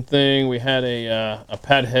chromosome thing. We had a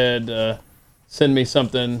padhead send me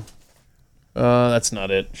something. That's not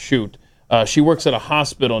it. Shoot. She works at a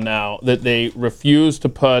hospital now that they refuse to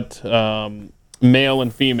put male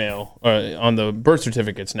and female on the birth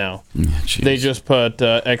certificates now. They just put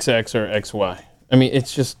XX or XY. I mean,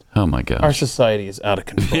 it's just... Oh, my gosh. Our society is out of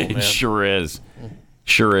control, man. It sure is.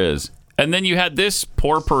 Sure is. And then you had this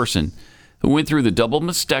poor person who went through the double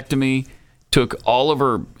mastectomy, took all of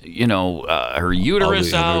her, her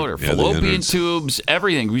uterus out, her fallopian tubes,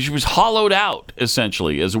 everything. She was hollowed out,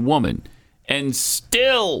 essentially, as a woman. And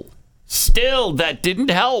still, that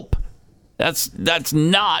didn't help. That's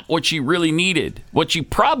not what she really needed. What she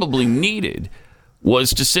probably needed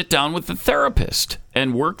was to sit down with the therapist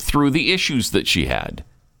and work through the issues that she had.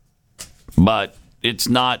 But it's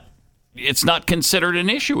not considered an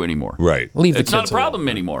issue anymore. Right. It's not a problem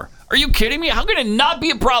anymore. Are you kidding me? How can it not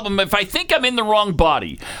be a problem if I think I'm in the wrong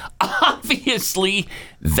body? Obviously,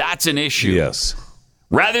 that's an issue. Yes.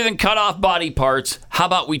 Rather than cut off body parts, how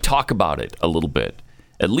about we talk about it a little bit?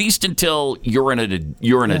 At least until you're an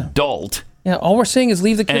adult. Yeah, all we're saying is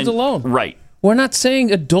leave the kids alone. Right. We're not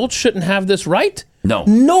saying adults shouldn't have this right. No.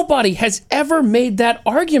 Nobody has ever made that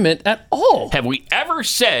argument at all. Have we ever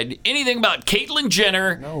said anything about Caitlyn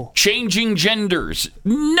Jenner changing genders?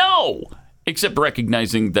 No. Except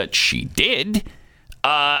recognizing that she did.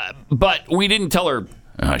 But we didn't tell her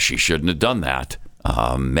she shouldn't have done that.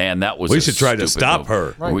 Man, that was We should try to stop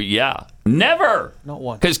her. Right. Never. Not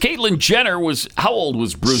one. Because Caitlyn Jenner was, how old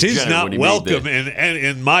was Bruce Jenner? She's not when he welcome made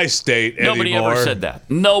in my state Nobody anymore. ever said that.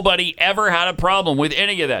 Nobody ever had a problem with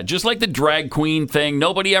any of that. Just like the drag queen thing,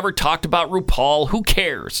 nobody ever talked about RuPaul. Who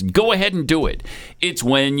cares? Go ahead and do it. It's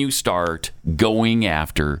when you start going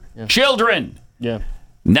after children. Yeah.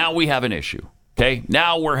 Now we have an issue. Okay?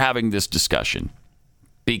 Now we're having this discussion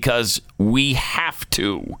because we have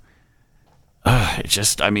to.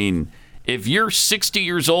 If you're 60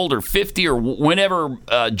 years old or 50 or whenever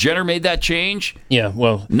Jenner made that change,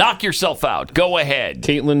 knock yourself out. Go ahead.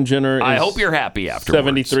 Caitlyn Jenner. I hope you're happy afterwards.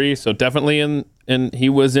 73, so definitely he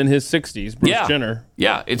was in his 60s. Bruce Jenner.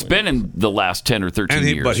 Yeah, it's been in the last 10 or 13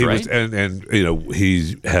 years, but he right? was, and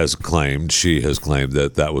he has claimed, she has claimed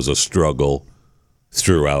that was a struggle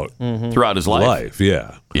throughout his life.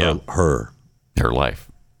 Yeah, her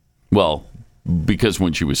life. Well, because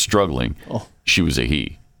when she was struggling, she was a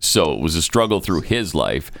he. So it was a struggle through his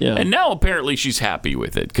life. Yeah. And now apparently she's happy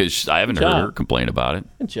with it because I haven't heard her complain about it.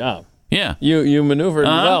 Good job. Yeah. You maneuvered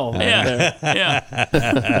well. Yeah.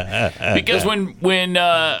 Because when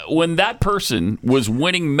that person was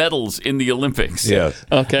winning medals in the Olympics,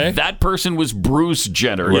 that person was Bruce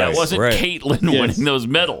Jenner. Right, That wasn't Caitlyn winning those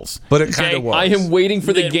medals. But it kind of was. I am waiting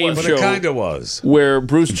for the game show. But it kind of was. Where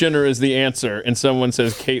Bruce Jenner is the answer and someone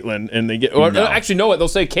says Caitlyn and they get... Or actually, know what? They'll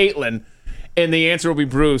say Caitlyn. And the answer will be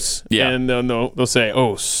Bruce. Yeah. And they'll say,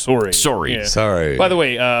 oh, sorry. Sorry. Sorry. By the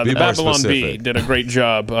way, the Babylon specific. Bee did a great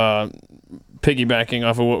job piggybacking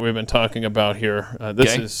off of what we've been talking about here.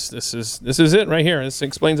 This is it right here. This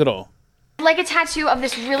explains it all. Like a tattoo of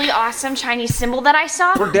this really awesome Chinese symbol that I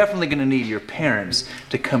saw. We're definitely going to need your parents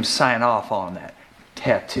to come sign off on that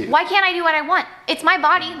tattoo. Why can't I do what I want? It's my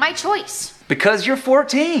body, my choice. Because you're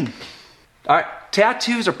 14. All right,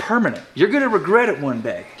 tattoos are permanent. You're going to regret it one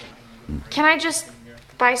day. Can I just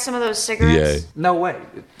buy some of those cigarettes? No way.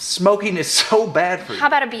 Smoking is so bad for you. How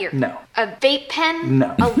about a beer? No. A vape pen?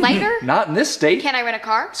 No. A lighter? Not in this state. Can I rent a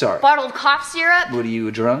car? Sorry. Bottle of cough syrup? What are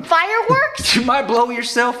you, drunk? Fireworks? You might blow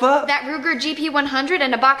yourself up. That Ruger GP100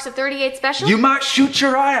 and a box of 38 Special? You might shoot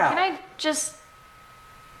your eye out. Can I just,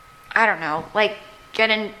 I don't know, like get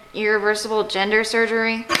an irreversible gender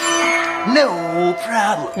surgery? No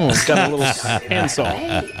problem. It's got a little handsaw.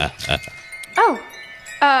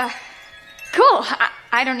 Cool.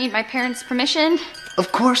 I don't need my parents' permission.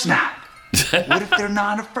 Of course not. What if they're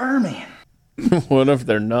not affirming? What if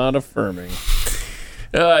they're not affirming?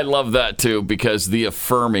 I love that, too, because the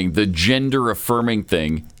gender affirming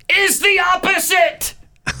thing is the opposite.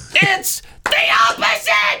 It's the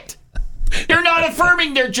opposite. You're not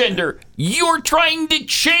affirming their gender. You're trying to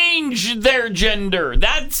change their gender.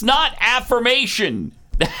 That's not affirmation.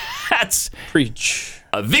 That's preach.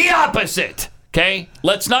 The opposite. Okay?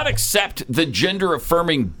 Let's not accept the gender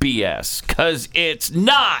affirming BS, because it's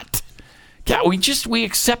not. Yeah, we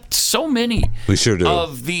accept so many we sure do.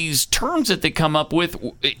 Of these terms that they come up with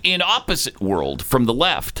in opposite world from the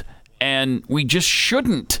left, and we just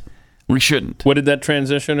shouldn't. We shouldn't. What did that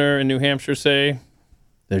transitioner in New Hampshire say?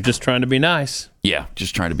 They're just trying to be nice. Yeah,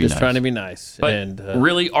 just trying to be nice. Just trying to be nice. But and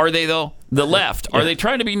really, are they, though? The left, are they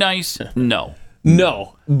trying to be nice? No.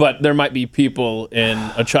 No, but there might be people in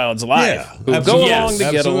a child's life who go along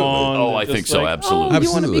to get along. Oh, I think so, absolutely. Oh,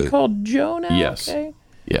 you want to be called Joe now? Yes. Okay.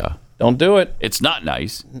 Yeah. Don't do it. It's not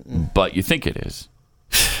nice, but you think it is.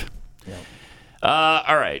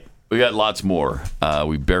 All right. We got lots more.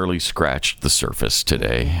 We barely scratched the surface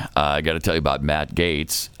today. I got to tell you about Matt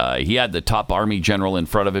Gaetz. He had the top Army general in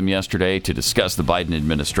front of him yesterday to discuss the Biden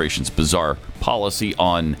administration's bizarre policy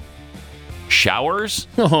on showers.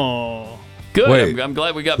 Oh. Good. Wait, I'm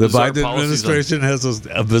glad we got the bizarre Biden policies administration has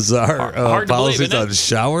a bizarre policies on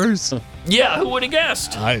showers. Yeah, who would have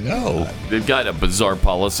guessed? I know. They've got a bizarre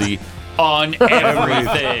policy on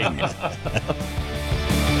everything.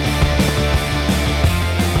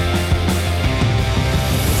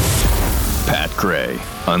 Pat Gray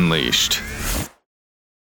Unleashed.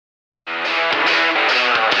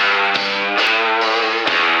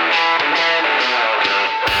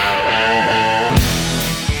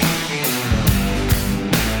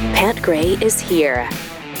 Pat Gray is here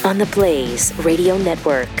on the Blaze Radio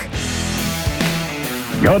Network.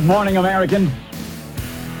 Good morning, Americans.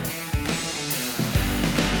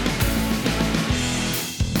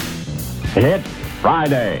 It's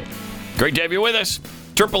Friday. Great to have you with us.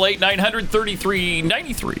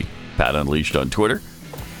 888-900-3393. Pat Unleashed on Twitter.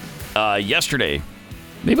 Yesterday,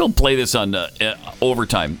 maybe I'll play this on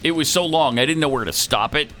overtime. It was so long, I didn't know where to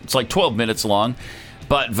stop it. It's like 12 minutes long.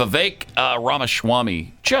 But Vivek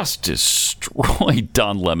Ramaswamy just destroyed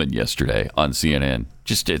Don Lemon yesterday on CNN.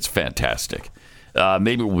 It's fantastic.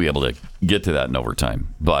 Maybe we'll be able to get to that in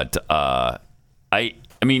overtime. But I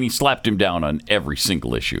mean, he slapped him down on every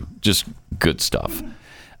single issue. Just good stuff.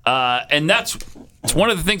 And it's one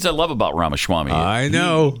of the things I love about Ramaswamy. I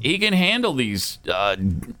know. He can handle these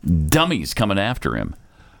dummies coming after him.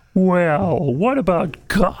 Well, what about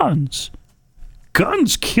guns?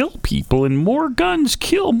 Guns kill people, and more guns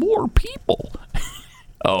kill more people.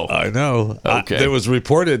 Oh, I know. Okay. It was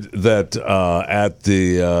reported that at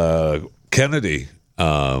the Kennedy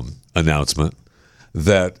announcement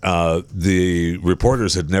that the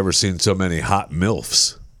reporters had never seen so many hot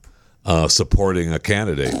MILFs supporting a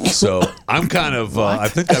candidate. So I'm kind of, I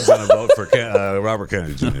think I'm going to vote for Robert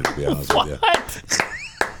Kennedy Jr., to be honest with you.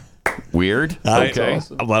 Weird. Okay.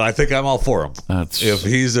 Awesome. But I think I'm all for him. If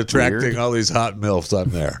he's attracting weird. all these hot MILFs, I'm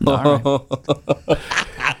there. All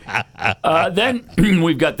right. Then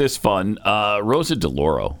we've got this fun. Rosa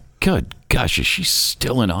DeLauro. Good gosh, is she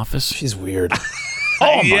still in office? She's weird.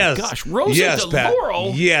 Oh my Yes. gosh, Rosa Yes, Pat.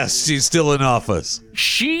 DeLauro. Yes, she's still in office.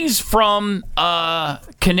 She's from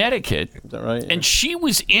Connecticut. Is that right? And she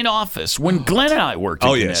was in office when Glenn and I worked in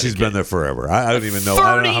Oh, yeah, Connecticut. she's been there forever. I don't even know.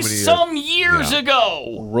 I don't know how many 30-some years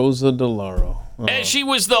ago. Rosa DeLauro. And she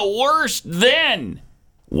was the worst then.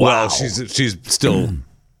 Wow. Well, she's still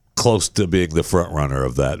close to being the front runner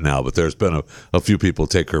of that now, but there's been a few people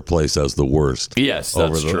take her place as the worst. Yes,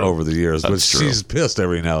 that's true. Over the years. That's but true. she's pissed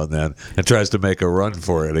every now and then and tries to make a run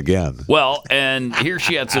for it again. Well, and here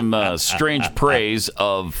she had some strange praise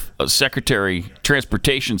of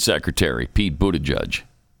Transportation Secretary Pete Buttigieg.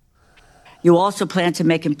 You also plan to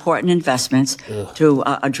make important investments to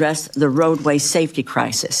address the roadway safety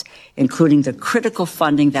crisis, including the critical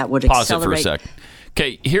funding that would Pause accelerate. it for a sec.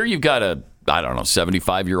 Okay, here you've got a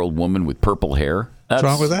 75-year-old woman with purple hair. What's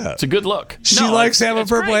wrong with that? It's a good look. She likes having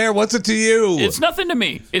purple hair. What's it to you? It's nothing to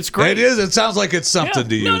me. It's great. It is. It sounds like it's something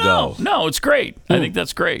to you, though. No, it's great. I think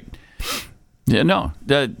that's great. Yeah, no,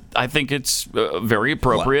 I think it's very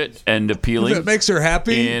appropriate and appealing. If it makes her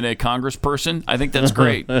happy in a congressperson, I think that's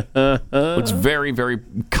great. It's very, very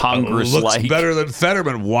Congress-like. Looks better than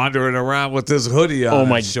Fetterman wandering around with this hoodie on. Oh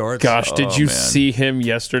my shorts. gosh! Did you see him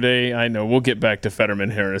yesterday? I know. We'll get back to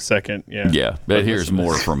Fetterman here in a second. Yeah. But here's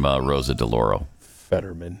more from Rosa DeLauro.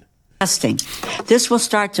 Fetterman. Testing. This will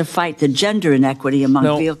start to fight the gender inequity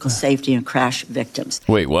among vehicle safety and crash victims.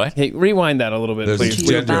 Wait, what? Hey, rewind that a little bit, please.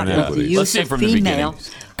 Gender About the inequity. use Let's see it of from the female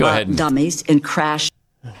beginning. Go ahead. dummies in crash.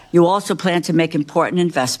 You also plan to make important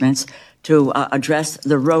investments to address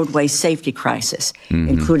the roadway safety crisis,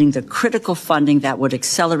 including the critical funding that would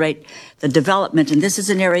accelerate the development. And this is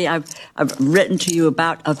an area I've written to you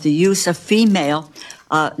about of the use of female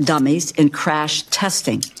dummies in crash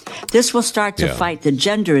testing. This will start to fight the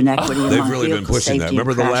gender inequity among They've really been vehicle pushing that. safety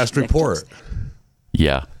Remember and the crash last victims. report?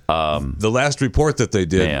 Yeah. The last report that they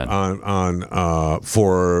did on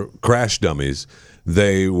for crash dummies,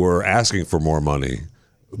 they were asking for more money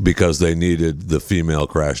because they needed the female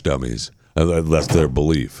crash dummies. That's their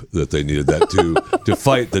belief that they needed that to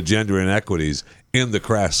fight the gender inequities in the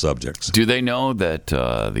crash subjects. Do they know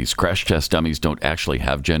that these crash test dummies don't actually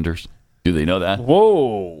have genders? Do they know that?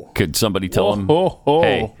 Whoa. Could somebody tell them,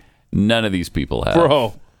 hey, none of these people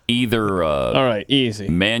have either All right, easy.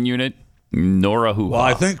 man unit nor a hoo-ha. Well,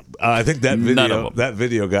 I think that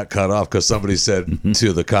video got cut off because somebody said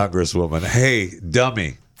to the congresswoman, "Hey,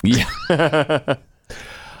 dummy." Yeah.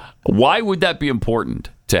 Why would that be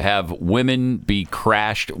important to have women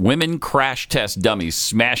crash test dummies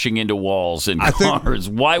smashing into walls and cars?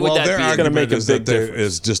 Why would that be going to make a big difference?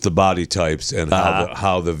 Is just the body types and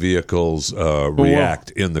how the vehicles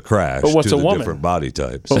react in the crash but what's to a the woman? different body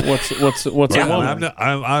types. But what's a woman?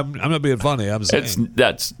 I'm not being funny. I'm saying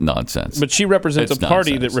that's nonsense. But she represents a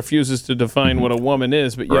party that refuses to define what a woman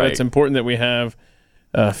is. But yet it's important that we have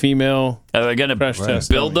female. Are they going to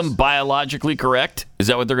build them biologically correct? Is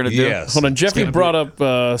that what they're going to do? Yes. Hold on. Jeffy brought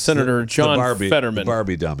up Senator John Fetterman. The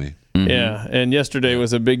Barbie dummy. Yeah, and yesterday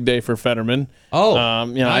was a big day for Fetterman. Oh,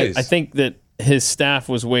 nice. I think that his staff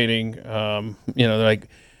was waiting. They're like,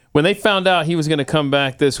 when they found out he was going to come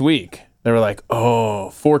back this week, they were like, oh,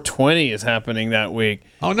 420 is happening that week.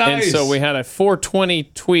 Oh, nice. And so we had a 420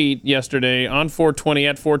 tweet yesterday on 420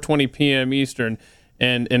 at 4:20 p.m. Eastern.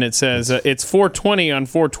 And it says, it's 420 on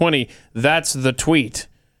 420. That's the tweet.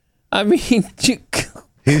 I mean, he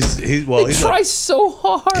tries so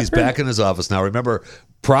hard. He's back in his office now. Remember,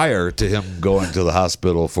 prior to him going to the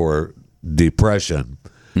hospital for depression,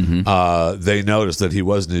 they noticed that he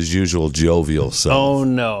wasn't his usual jovial self. Oh,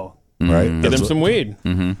 no. Right? Get him some weed.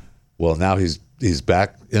 Well, now he's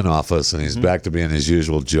back in office, and he's back to being his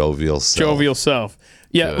usual jovial self.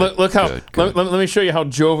 Yeah, look how. Let me show you how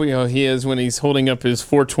jovial he is when he's holding up his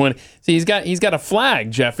 420. See, he's got a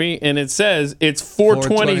flag, Jeffy, and it says it's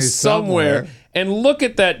 420 somewhere. And look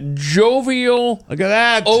at that jovial,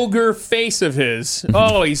 ogre face of his.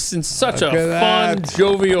 Oh, he's in such a fun,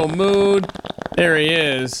 jovial mood. There he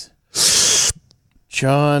is,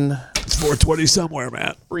 John. It's 420 somewhere,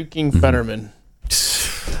 man. Freaking Fetterman.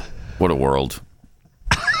 What a world.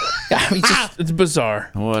 I mean, it's bizarre.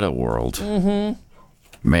 What a world.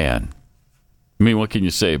 Man. I mean, what can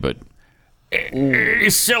you say but, hey,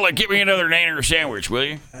 Scylla, give me another nanner sandwich, will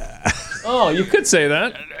you? Oh, you could say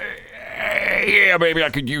that. Yeah, maybe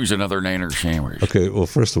I could use another nanner sandwich. Okay, well,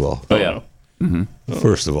 first of all. Oh, yeah.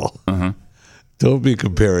 First of all, don't be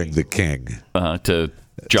comparing the king to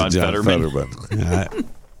John Fetterman.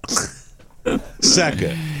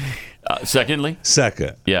 Second. Secondly?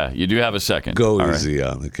 Second. Yeah, you do have a second. Go easy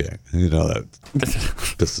on the king. You know that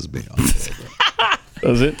pisses me off.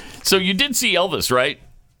 Does it? So you did see Elvis, right?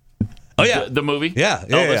 Oh yeah, the movie. Yeah.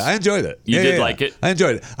 I enjoyed it. You did like it? I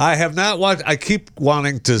enjoyed it. I have not watched. I keep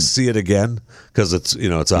wanting to see it again because it's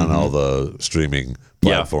it's on all the streaming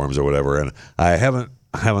platforms or whatever, and I haven't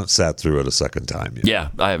sat through it a second time yet. Yeah,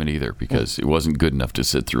 I haven't either because it wasn't good enough to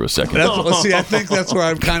sit through a second time. See, I think that's where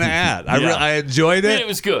I'm kind of at. I enjoyed it. It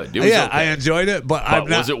was good. It was okay. I enjoyed it, but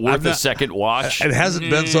was it worth a second watch? It hasn't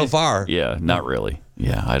been so far. Yeah, not really.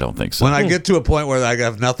 Yeah, I don't think so. When I get to a point where I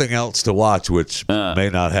have nothing else to watch, which may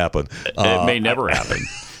not happen. It may never happen.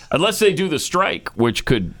 Unless they do the strike, which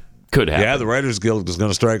could happen. Yeah, the Writers Guild is going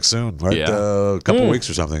to strike soon, right? Yeah. A couple weeks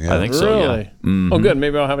or something. Yeah. I think so, Really? yeah. Mm-hmm. Oh, good.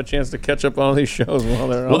 Maybe I'll have a chance to catch up on all these shows while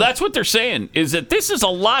they're on. Well, that's what they're saying, is that this is a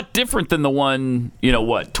lot different than the one,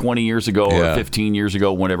 20 years ago or 15 years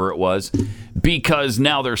ago, whenever it was, because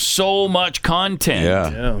now there's so much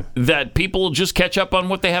content that people will just catch up on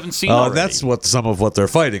what they haven't seen already. That's some of what they're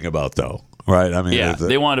fighting about, though, right? I mean,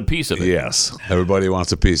 they want a piece of it. Yes. Everybody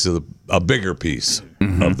wants a piece of a bigger piece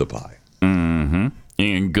of the pie. Mm-hmm.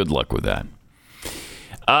 And good luck with that.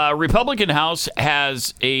 Republican House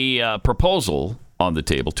has a proposal on the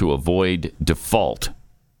table to avoid default,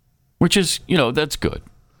 which is, that's good.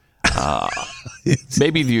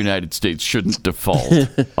 Maybe the United States shouldn't default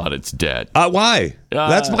on its debt. Why?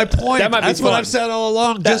 That's my point. That's what I've said all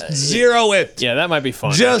along. Just zero it. Yeah, that might be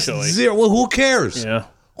fun. Just zero. Well, who cares? Yeah.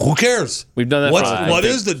 Who cares? We've done that. What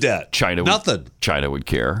is the debt? Nothing. China would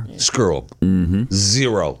care. Screw them.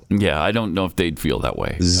 Zero. Yeah, I don't know if they'd feel that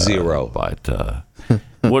way. Zero. But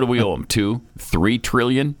what do we owe them? 2-3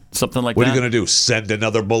 trillion? Something like what that? What are you going to do? Send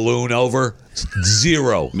another balloon over?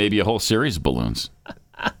 Zero. Maybe a whole series of balloons.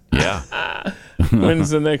 Yeah. When's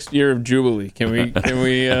the next year of Jubilee? Can we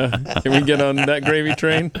get on that gravy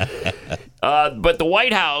train? But the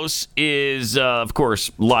White House is, of course,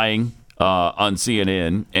 lying on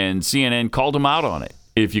CNN, and CNN called him out on it,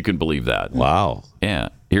 if you can believe that. Wow. Yeah.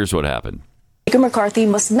 Here's what happened. Speaker McCarthy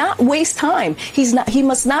must not waste time. He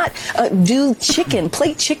must not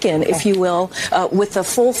play chicken, if you will, with the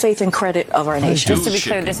full faith and credit of our nation. Just to be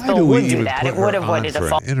clear, this bill would do that. It would avoid a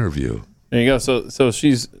default. Interview. There you go. So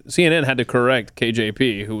CNN had to correct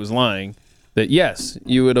KJP, who was lying, that yes,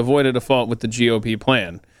 you would avoid a default with the GOP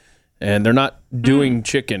plan, and they're not doing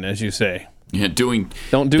chicken, as you say. Yeah,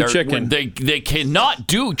 don't do chicken. They cannot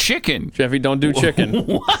do chicken. Jeffy, don't do chicken.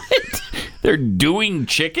 What? They're doing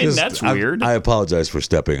chicken? That's weird. I apologize for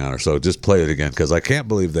stepping on her. So just play it again, because I can't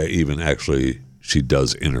believe that she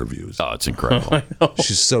does interviews. Oh, it's incredible.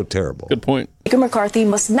 She's so terrible. Good point. Speaker McCarthy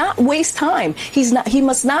must not waste time. He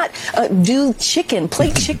must not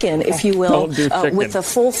play chicken, if you will, with the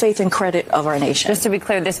full faith and credit of our nation. Just to be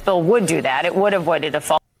clear, this bill would do that. It would avoid a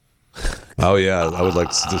default. Oh, yeah. I would like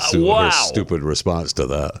to see her stupid response to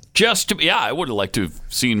that. I would have liked to have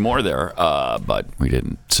seen more there, but we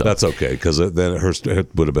didn't. So that's okay, because then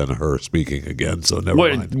it would have been her speaking again, so never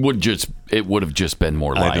mind. It would have just been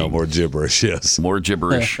more lying. I know, more gibberish, yes. More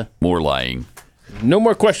gibberish, more lying. No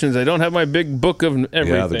more questions. I don't have my big book of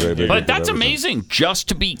everything. Yeah, the great big but that's amazing. Just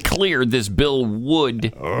to be clear, this bill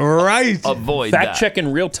would avoid fact check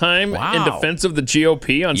in real time in defense of the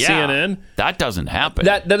GOP on CNN. That doesn't happen.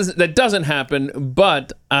 That doesn't happen.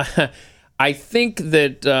 But I think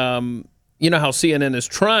that you know how CNN is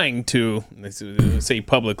trying to say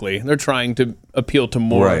publicly, they're trying to appeal to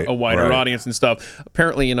a wider audience and stuff.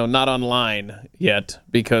 Apparently, not online yet,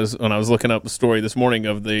 because when I was looking up the story this morning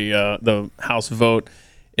of the House vote,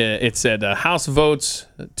 it said House votes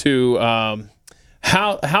to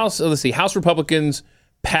House Republicans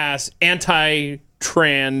pass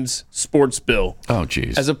anti-trans sports bill. Oh,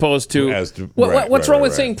 geez. As opposed to what's wrong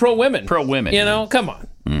with saying pro-women? Pro-women. Come on.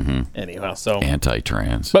 Mm-hmm. Anyhow, so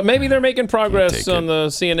anti-trans. But maybe they're making progress on the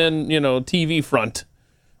CNN, TV front,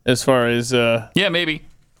 as far as maybe.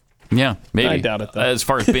 Yeah, maybe. I doubt it, though. As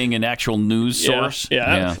far as being an actual news source.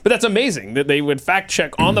 Yeah. But that's amazing that they would fact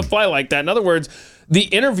check on the fly like that. In other words, the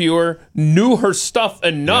interviewer knew her stuff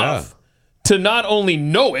enough to not only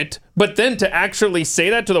know it, but then to actually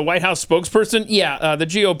say that to the White House spokesperson. The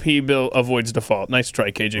GOP bill avoids default. Nice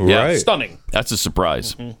try, KJP. Yeah, stunning. That's a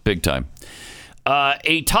surprise. Big time.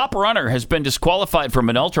 A top runner has been disqualified from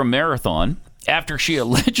an ultra marathon after she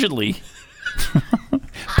allegedly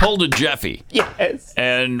pulled a Jeffy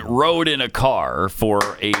and rode in a car for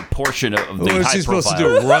a portion of the high profile. What is she supposed to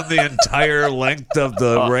do? Run the entire length of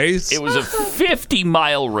the race? It was a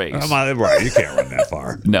 50-mile race. Right, you can't run that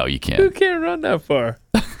far. No, you can't. You can't run that far.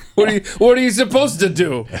 What are you supposed to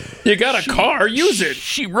do? You got a car, use it.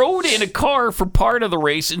 She rode in a car for part of the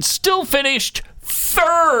race and still finished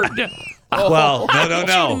third. Well, no.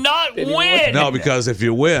 Did not win. No, because if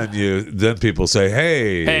you win, then people say,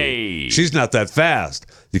 hey, she's not that fast.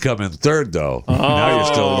 You come in third, though. Now you're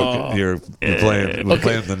still looking. You're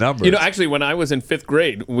playing the numbers. You know, actually, when I was in 5th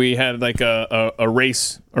grade, we had like a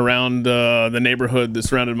race around the neighborhood that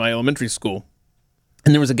surrounded my elementary school,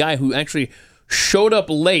 and there was a guy who actually showed up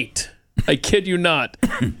late. I kid you not,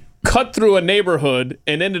 cut through a neighborhood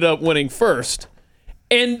and ended up winning first,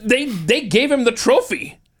 and they gave him the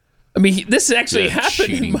trophy. I mean, this actually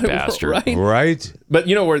happened in my bastard. world, right? Right. But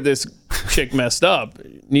you know where this chick messed up?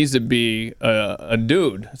 It needs to be a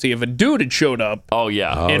dude. See, if a dude had showed up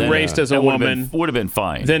and raced as a woman, would have been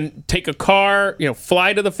fine. Then take a car,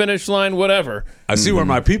 fly to the finish line, whatever. I see where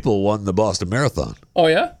my people won the Boston Marathon. Oh,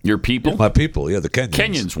 yeah? Your people? My people, the Kenyans.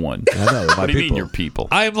 Kenyans won. I know, my What do you mean people. your people?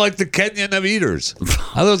 I am like the Kenyan of eaters.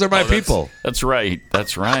 Those are my people. That's right.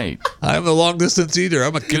 That's right. I'm the long-distance eater.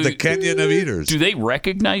 I'm the Kenyan of eaters. Do they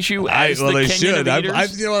recognize you as the they Kenyan should. of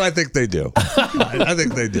eaters? You know what? I think they do. I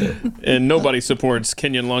think they do. And nobody supports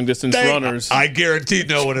Kenyan long-distance runners. I guarantee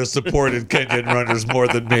no one has supported Kenyan runners more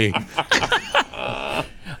than me.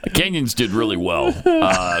 Kenyans did really well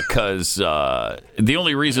because the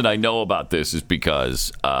only reason I know about this is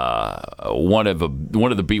because one of the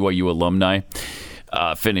BYU alumni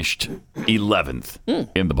finished 11th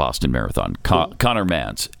in the Boston Marathon, Connor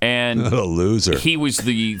Mance, and a loser. He was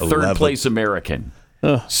the third place American.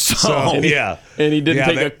 And he didn't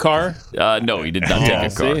take a car? No, he did not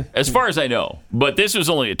take a car. See? As far as I know. But this was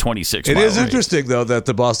only a 26 It mile is race. interesting, though, that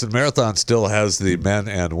the Boston Marathon still has the men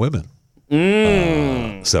and women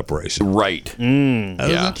separation. Right. That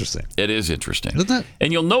is interesting. It is interesting. Isn't it?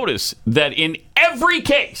 And you'll notice that in every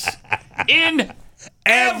case,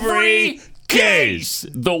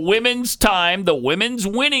 the women's time, the women's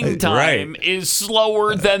winning time is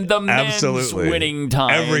slower than the men's winning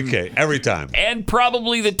time. Every time. And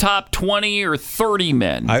probably the top 20 or 30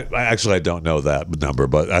 men. I don't know that number,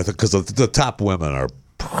 but I think because the top women are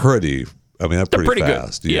pretty. I mean, they're pretty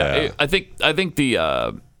fast. Good. Yeah, I think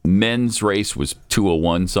the men's race was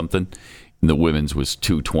 2:01 something, and the women's was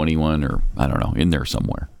 2:21 or I don't know, in there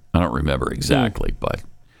somewhere. I don't remember exactly, but.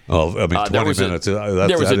 Oh, I mean, 20 minutes.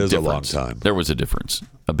 That is a long time. There was a difference,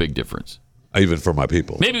 a big difference, even for my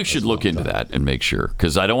people. Maybe we should look into that and make sure,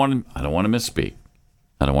 because I don't want to misspeak.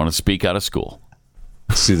 I don't want to speak out of school.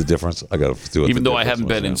 See the difference? I got to do it. Even though I haven't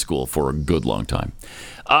been in school for a good long time.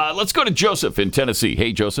 Let's go to Joseph in Tennessee.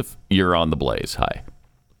 Hey, Joseph, you're on the Blaze. Hi.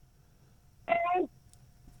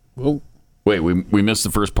 Whoa. Wait, we missed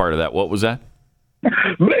the first part of that. What was that?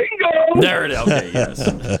 Bingo! There it is. Okay, yes.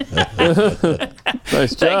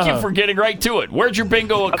 Nice job. Thank you for getting right to it. Where'd your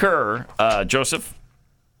bingo occur, Joseph?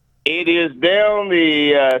 It is down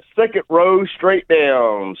the second row, straight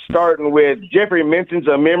down, starting with Jeffrey mentions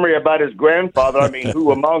a memory about his grandfather. I mean,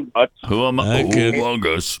 who among us? Who among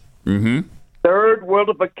us? Mm-hmm. Third,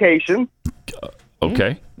 worldification.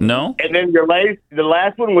 Okay. No? And then the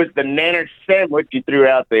last one was the nanner sandwich you threw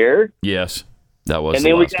out there. Yes, that was and the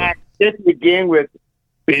then we last got Jeffrey again with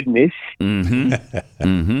business. Mm-hmm.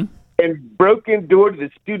 Mm-hmm. And broken door to the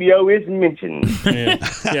studio is mentioned.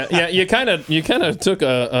 Yeah. You kind of took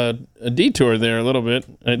a detour there a little bit.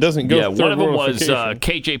 It doesn't go. Yeah, one of them was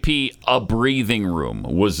KJP. A breathing room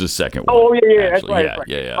was the second one. Oh yeah, that's actually. right.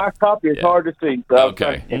 Yeah. My copy is hard to see. So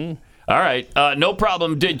okay. All right. No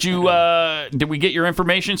problem. Did we get your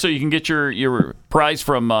information so you can get your prize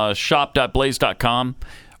from shop.blaze.com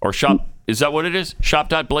or shop? Is that what it is?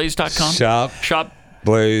 Shop.blaze.com? Shop.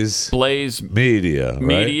 Blaze Media, right?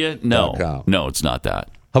 Media? No. No, it's not that.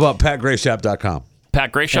 How about PatGrayShop.com?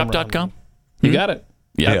 PatGrayShop.com? You got it.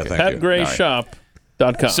 Yeah,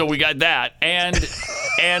 PatGrayShop.com. So we got that and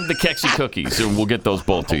the Kexi cookies, and we'll get those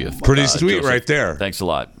both to you. Pretty sweet Joseph. Right there. Thanks a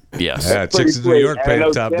lot. Yes. Yeah, Chicks in New York paid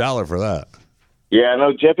top dollar for that. Yeah, I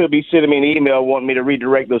know Jeff will be sending me an email wanting me to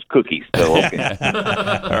redirect those cookies. So, okay.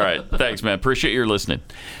 All right. Thanks, man. Appreciate your listening.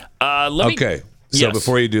 So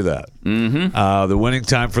before you do that, the winning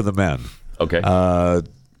time for the men. Okay.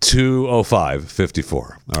 2:05:54.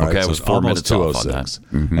 All right. Okay, I so was it's 4 almost minutes off on that.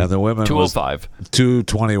 2:06. And the women 2:05.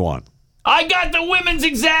 2:21. I got the women's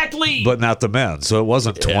exactly. But not the men, so it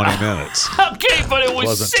wasn't 20 minutes. Okay, but it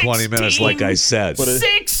was 16, 20 minutes like I said.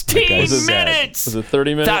 16 minutes. Was it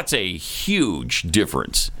 30 minutes? That's a huge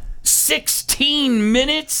difference. 16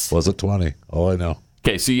 minutes? Was it 20? Oh, I know.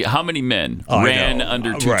 Okay, see, how many men ran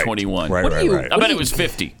under 221? Right. I bet it was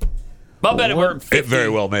 50. I bet it were 50. It very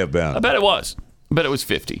well may have been. I bet it was. I bet it was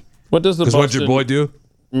 50. What does the what'd your boy do?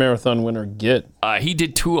 Marathon winner get? He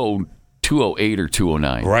did 208 or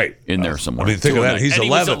 209. Right. In there somewhere. I mean, think of that. He's 11. He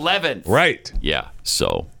was 11. Right. Yeah.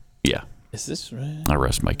 So, yeah. Is this right? I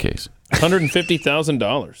rest my case.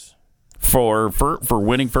 $150,000. For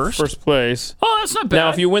winning first place. Oh, that's not bad.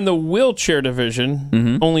 Now, if you win the wheelchair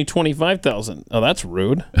division, only 25,000. Oh, that's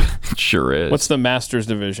rude. It sure is. What's the Masters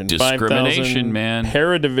division? Discrimination, 5,000. man.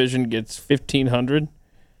 Para division gets 1,500.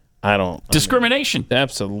 Discrimination.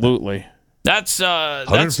 Absolutely. That's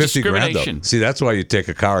 150 grand. Though. See, that's why you take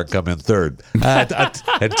a car and come in third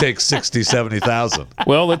and take 60, 70,000.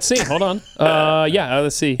 Well, let's see. Hold on.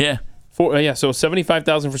 Let's see. Yeah. So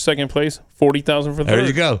 75,000 for second place, 40,000 for third. There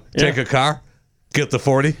you go. Take a car, get the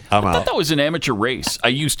 40. I'm out. I thought that was an amateur race. I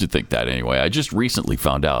used to think that anyway. I just recently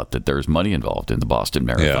found out that there's money involved in the Boston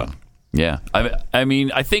Marathon. Yeah. I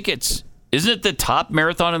mean, I think isn't it the top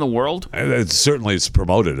marathon in the world? It's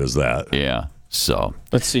promoted as that. Yeah. So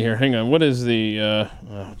let's see here. Hang on. What is the?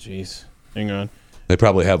 Hang on. They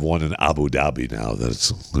probably have one in Abu Dhabi now.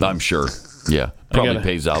 I'm sure. Yeah, probably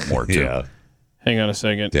pays out more too. Yeah. Hang on a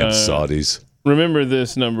second. Damn Saudis. Remember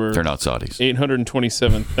this number? They're not Saudis.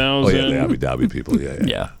 827,000. Oh yeah, the Abu Dhabi people.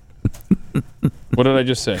 Yeah. What did I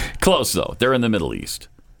just say? Close though. They're in the Middle East.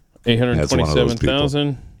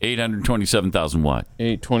 827,000. 827,000 what?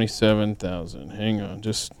 827,000. Hang on.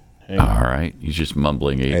 All right. He's just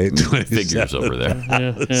mumbling figures over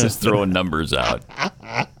there. Just throwing numbers out.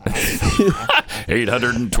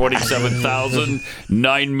 827,000,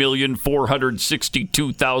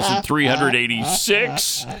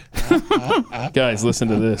 9,462,386. Guys, listen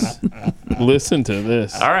to this. Listen to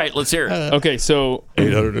this. All right, let's hear it. Okay, so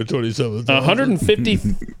 827,000.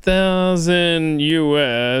 150,000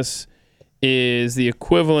 US is the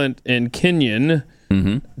equivalent in Kenyan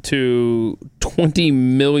to 20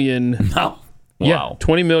 million. Oh, wow. Yeah,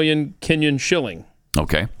 20 million Kenyan shilling.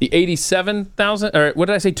 Okay. The 87,000, or what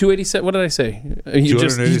did I say? 287. What did I say?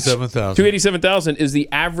 287,000. 287,000 is the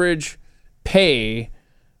average pay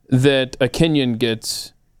that a Kenyan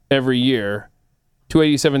gets every year.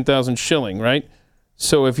 287,000 shilling, right?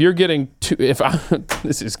 So if you're getting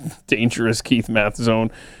this is dangerous, Keith Math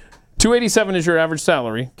Zone. 287 is your average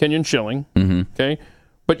salary, Kenyan shilling. Okay.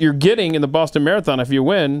 But you're getting in the Boston Marathon, if you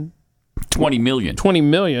win, 20 million. 20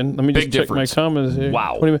 million. Let me just check my commas here.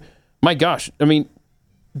 Wow. My gosh. I mean,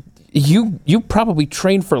 you probably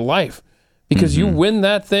train for life because you win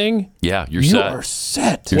that thing. Yeah, you are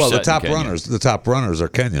set. Well, the top runners are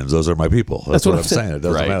Kenyans. Those are my people. That's what I'm saying. It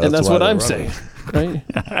doesn't matter. And that's what I'm saying. Right?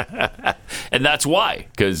 And that's why,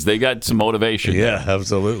 because they got some motivation. Yeah,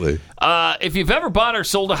 absolutely. If you've ever bought or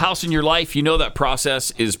sold a house in your life, you know that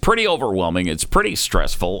process is pretty overwhelming. It's pretty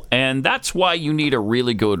stressful, and that's why you need a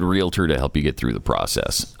really good realtor to help you get through the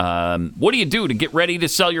process. What do you do to get ready to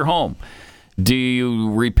sell your home? Do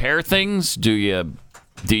you repair things? Do you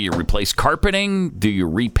replace carpeting? Do you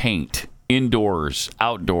repaint indoors,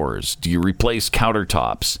 outdoors? Do you replace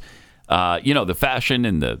countertops? The fashion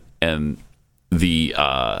and the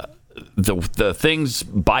things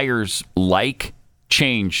buyers like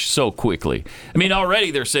change so quickly. I mean,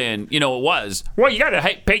 already they're saying, you got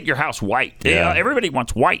to paint your house white. Yeah, everybody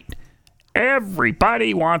wants white.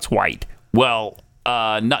 Everybody wants white. Well,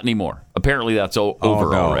 not anymore. Apparently that's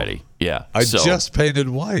over already. Yeah. I just painted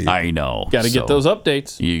white. I know. Got to get those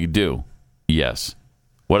updates. You do. Yes.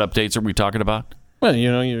 What updates are we talking about? Well,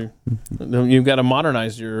 you've got to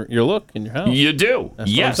modernize your look in your house. You do. That's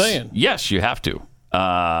yes. what I'm saying. Yes, you have to.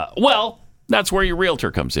 That's where your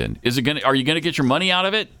realtor comes in. Are you going to get your money out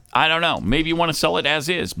of it? I don't know. Maybe you want to sell it as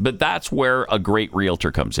is, but that's where a great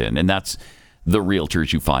realtor comes in, and that's the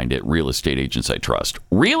realtors you find at Real Estate Agents I Trust.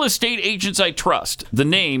 Real Estate Agents I Trust. The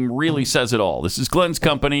name really says it all. This is Glenn's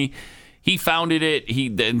company. He founded it.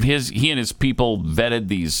 He and his people vetted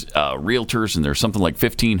these realtors, and there's something like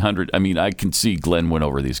 1,500. I mean, I can see Glenn went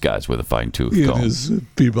over these guys with a fine-tooth comb. His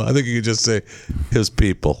people. I think you could just say his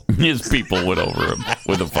people. His people went over him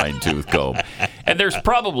with a fine-tooth comb. And there's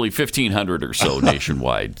probably 1,500 or so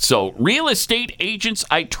nationwide. So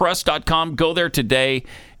realestateagentsitrust.com. Go there today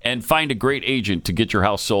and find a great agent to get your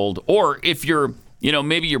house sold. Or if you're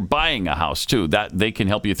maybe you're buying a house too, that they can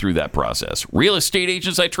help you through that process.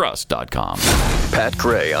 realestateagentsitrust.com. Pat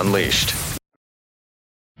Gray Unleashed.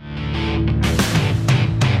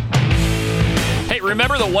 Hey,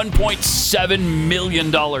 remember the $1.7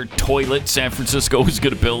 million toilet San Francisco was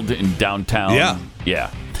going to build in downtown?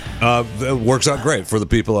 Yeah. It works out great for the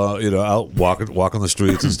people out walking the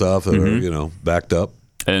streets and stuff that are backed up.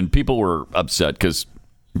 And people were upset because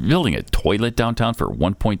building a toilet downtown for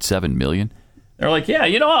 $1.7 million. They're like, yeah,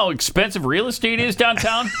 you know how expensive real estate is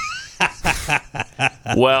downtown?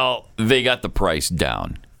 Well, they got the price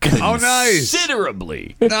down. Oh, nice.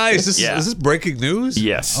 Considerably. Nice. Is this breaking news?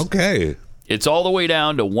 Yes. Okay. It's all the way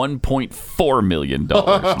down to $1.4 million now.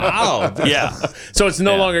 Wow. Yeah. So it's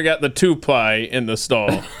no longer got the 2-ply in the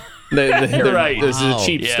stall. Right. This is Wow.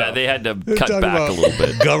 cheap Yeah, stuff. they had to They're cut talking back about a little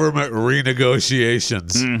bit. Government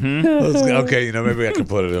renegotiations. Okay, maybe I can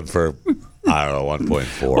put it in for, I don't know,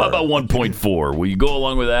 1.4. What about 1.4? Will you go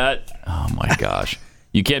along with that? Oh, my gosh.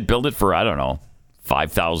 You can't build it for, I don't know,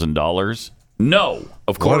 $5,000? No,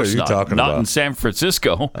 of course What are you not. talking Not about? in San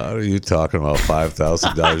Francisco. What are you talking about,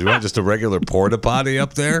 $5,000? You want just a regular porta potty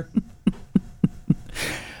up there?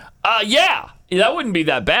 Yeah, that wouldn't be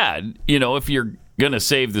that bad. If you're going to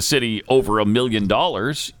save the city over $1 million,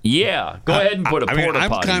 yeah, go ahead and put a porta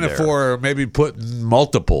potty I'm kind of there. for maybe putting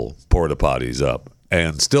multiple porta potties up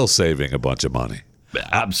and still saving a bunch of money.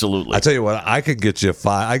 Absolutely. I tell you what, I could get you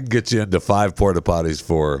five. I can get you into 5 porta potties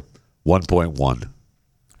for 1.1.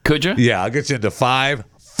 Could you? Yeah, I'll get you into five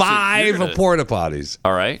porta potties.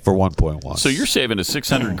 All right, for 1.1. So you're saving a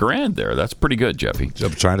 $600,000 there. That's pretty good, Jeffy. I'm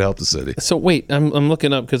trying to help the city. So wait, I'm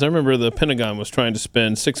looking up because I remember the Pentagon was trying to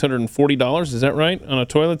spend $640. Is that right, on a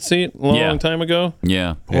toilet seat a long time ago?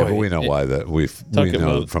 Yeah, yeah, but we know why that. We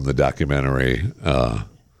know from the documentary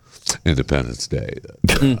Independence Day.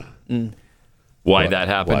 Why that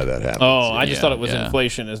happened? Why that happened? Oh, I just thought it was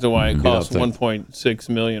inflation as to why it cost $1.6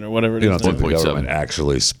 million or whatever it is. You don't think the 1.7. government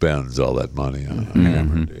actually spends all that money on a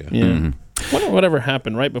hammer, do you? Yeah. Wonder whatever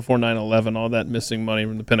happened right before 9/11, all that missing money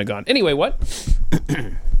from the Pentagon. Anyway, what?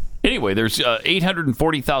 Anyway, there's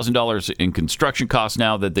 $840,000 in construction costs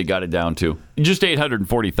now that they got it down to. Just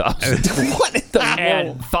 $840,000. What in the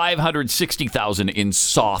And $560,000 in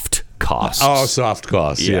soft costs. Oh, soft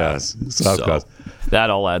costs. Yes, soft costs.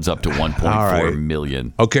 That all adds up to $1.4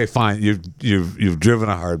 million. Okay, fine. You've driven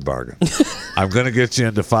a hard bargain. I'm going to get you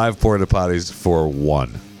into 5 porta potties for $1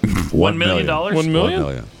 million. $1 million? $1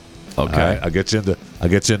 million. Okay, all right, I'll get you into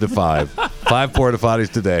 5 porta potties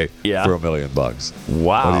today for $1 million. Wow.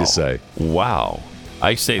 What do you say? Wow.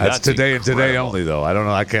 I say that's today incredible. and today only, though. I don't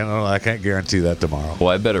know. I can't guarantee that tomorrow. Well,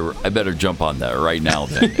 I better jump on that right now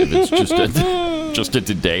then. If it's just a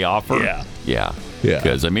today offer. Yeah.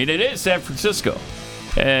 Because it is San Francisco,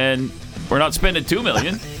 and we're not spending $2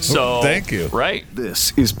 million. So thank you. Right.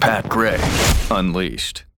 This is Pat Gray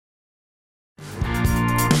Unleashed.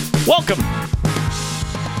 Welcome.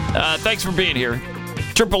 Thanks for being here.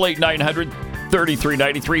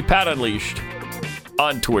 888-900-3393. Pat Unleashed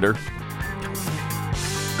on Twitter.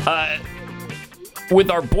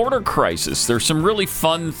 With our border crisis, there's some really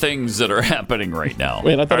fun things that are happening right now.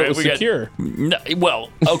 Wait, I thought it was secure.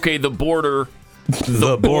 The border.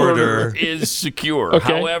 The border is secure.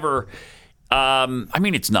 Okay. However,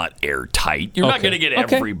 it's not airtight. You're not going to get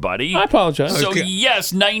everybody. I apologize. So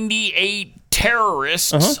yes, 98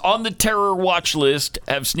 terrorists on the terror watch list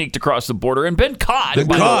have sneaked across the border and been caught. By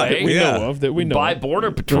the way, by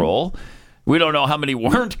Border Patrol. We don't know how many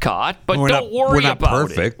weren't caught, but don't worry about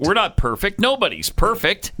it. We're not perfect. Nobody's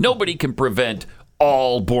perfect. Nobody can prevent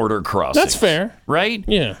all border crossings. That's fair. Right?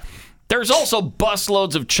 Yeah. There's also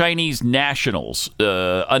busloads of Chinese nationals,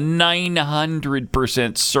 a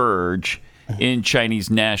 900% surge in Chinese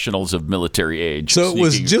nationals of military age. So it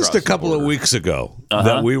was just a couple of weeks ago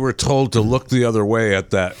that we were told to look the other way at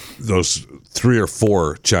those 3 or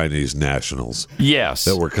 4 Chinese nationals. Yes.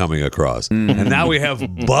 That were coming across. Mm-hmm. And now we have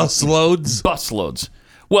busloads? Busloads.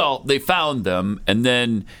 Well, they found them, and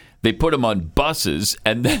then they put them on buses,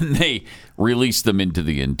 and then they released them into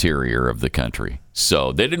the interior of the country.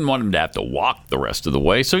 So they didn't want them to have to walk the rest of the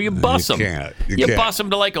way, so you bus them. You bus them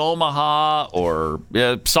to like Omaha or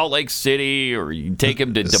Salt Lake City, or you take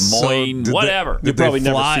them to Des Moines, whatever. You'll probably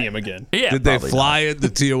never see them again. Yeah, did they fly into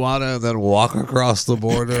Tijuana and then walk across the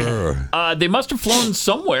border? Or? They must have flown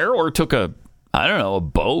somewhere or took a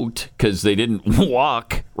boat, because they didn't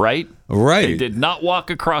walk, right? Right. They did not walk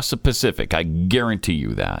across the Pacific. I guarantee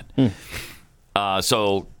you that.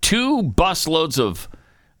 So 2 busloads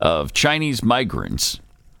of Chinese migrants.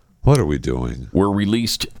 What are we doing? Were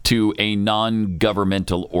released to a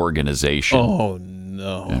non-governmental organization. Oh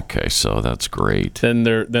no. Okay, so that's great. Then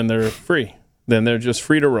they're free. Then they're just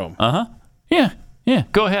free to roam. Yeah.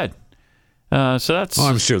 Go ahead. So that's.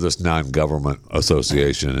 I'm sure this non-government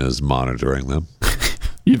association is monitoring them.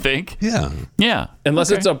 You think? Yeah.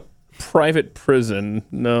 Unless it's a private prison.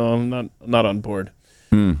 No, I'm not on board.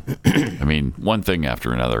 One thing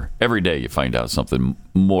after another. Every day you find out something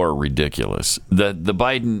more ridiculous that the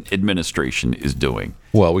Biden administration is doing.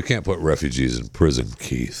 Well, we can't put refugees in prison,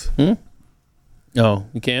 Keith. Oh,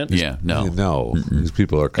 you can't? Yeah, no. No. These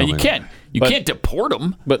people are coming. And you can't deport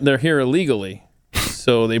them. But they're here illegally.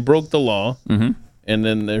 So they broke the law, and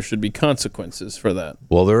then there should be consequences for that.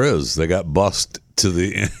 Well, there is. They got bussed to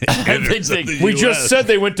the We just said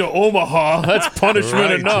they went to Omaha. That's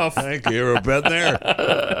punishment enough. Thank you. You ever been there?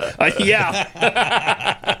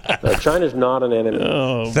 Yeah. China's not an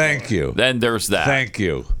enemy. Thank you. Then there's that. Thank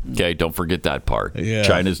you. Okay, don't forget that part. Yeah.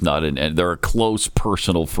 China's not an enemy. They're a close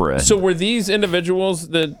personal friend. So were these individuals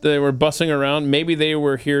that they were bussing around, maybe they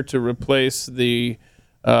were here to replace the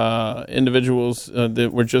individuals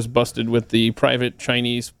that were just busted with the private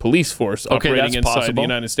Chinese police force operating inside possible. the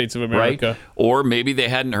United States of America. Right? Or maybe they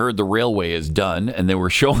hadn't heard the railway is done and they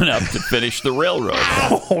were showing up to finish the railroad.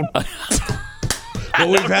 Well,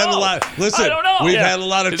 we've had a lot. Listen, I don't know. we've had a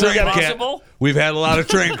lot of Is that train possible? We've had a lot of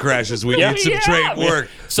train crashes. We need some train work.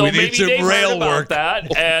 So we maybe need some they rail heard about work.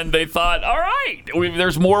 that, and they thought, all right,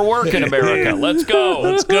 there's more work in America. Let's go.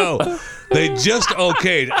 Let's go. They just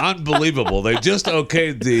okayed, unbelievable. They just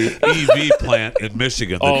okayed the EV plant in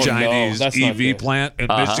Michigan, the Chinese EV plant in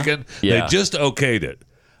Michigan. Yeah. They just okayed it.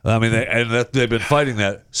 I mean, they've been fighting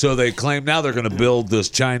that. So they claim now they're going to build this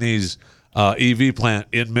Chinese EV plant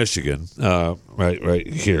in Michigan, right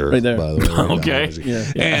here, right there. by the way. Right Okay.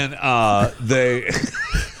 And they.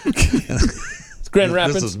 It's Grand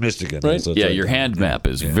Rapids. This is Michigan, right? So Yeah, your hand map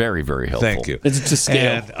is very, very helpful. Thank you. It's to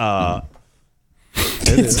scale. And,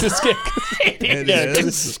 It's to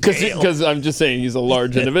scale. Because I'm just saying he's a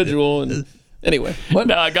large individual. And anyway, what?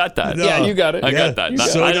 No, I got that. Yeah, you got it. I got that.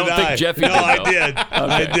 So I don't think Jeffy did. I though. did.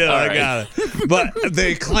 I did. all I right. got it. But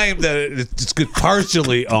they claim that it's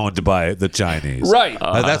partially owned by the Chinese. Right.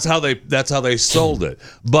 That's how they sold it.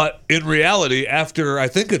 But in reality, after I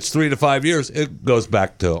think it's 3 to 5 years, it goes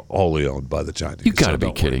back to wholly owned by the Chinese. You got to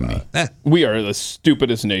be kidding me. We are the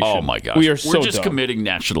stupidest nation. Oh, my gosh. We're just dumb. committing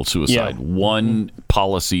national suicide, one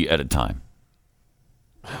policy at a time.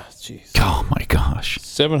 Jeez. Oh, my gosh.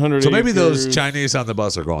 700 So maybe acres. those Chinese on the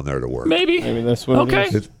bus are going there to work. Maybe that's what okay.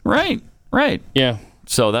 it is. Right. Yeah.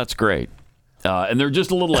 So that's great. And they're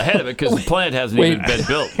just a little ahead of it because the plant hasn't even been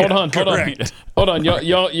built. Hold on.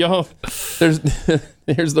 Y'all. Here's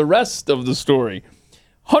the rest of the story.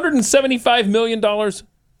 $175 million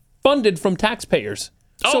funded from taxpayers.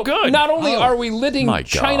 So good. Not only are we letting My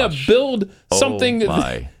China gosh. build something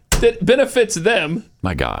that benefits them,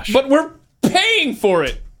 My gosh. but we're paying for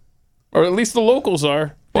it. Or at least the locals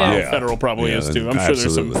are. Wow. Yeah, federal probably is too. I'm sure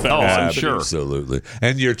there's some Absolutely. federal. I'm sure. Absolutely.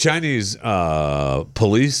 And your Chinese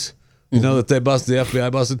police, you know that they busted, the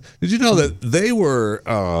FBI busted? Did you know that they were,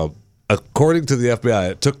 according to the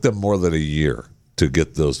FBI, it took them more than a year to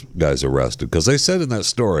get those guys arrested? Because they said in that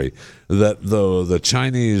story that the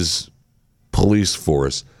Chinese police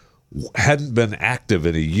force hadn't been active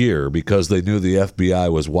in a year because they knew the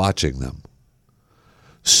FBI was watching them.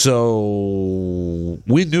 So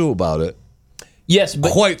we knew about it. Yes,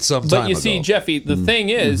 but quite some time But you see, ago. Jeffy, the thing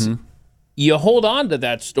is, you hold on to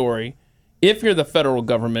that story if you're the federal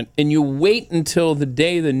government and you wait until the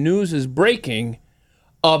day the news is breaking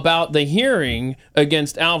about the hearing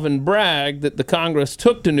against Alvin Bragg that the Congress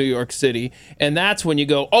took to New York City, and that's when you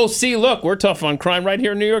go, oh, see, look, we're tough on crime right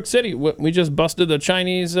here in New York City. We just busted the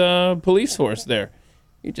Chinese police force there.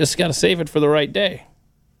 You just got to save it for the right day.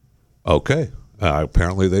 Okay.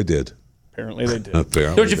 Apparently they did. Apparently they did.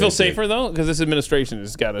 Apparently Don't you feel they safer, though? Because this administration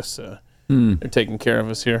has got us, they're taking care of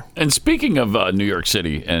us here. And speaking of New York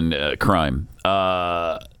City and crime,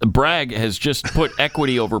 Bragg has just put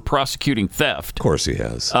equity over prosecuting theft. Of course he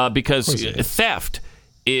has. Because theft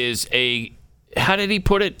is how did he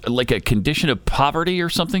put it? Like a condition of poverty or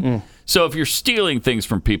something? So if you're stealing things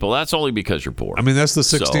from people, that's only because you're poor. I mean, that's the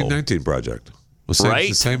 1619 Project. Right?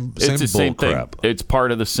 The same it's the same bull thing. crap. It's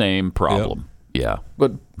part of the same problem. Yeah.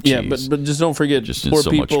 But Jeez. but just don't forget, Just in poor so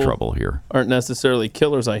much people trouble here. aren't necessarily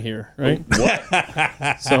killers, I hear, right?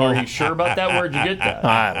 So Are you sure about that? Where'd you get that?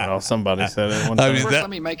 I don't know. Somebody said it one time. First, let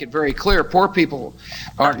me make it very clear: poor people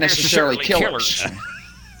aren't necessarily killers.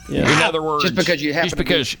 Yeah. In other words, just because you happen to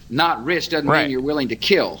be not rich doesn't mean you're willing to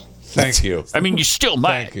kill. Thank you. I mean, you still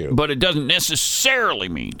might, but it doesn't necessarily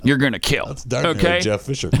mean you're going to kill. That's darn near okay? a Jeff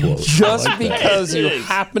Fisher quote. Just I like that. because you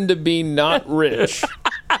happen to be not rich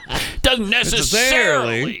doesn't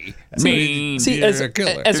necessarily mean See, you're a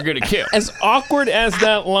killer. You're going to kill. As awkward as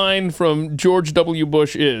that line from George W.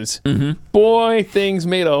 Bush is, boy, things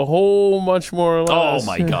made a whole much more or less. Oh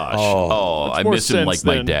my gosh! Oh, much I more miss him like sense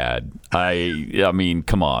my then. dad. I mean,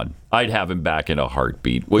 come on. I'd have him back in a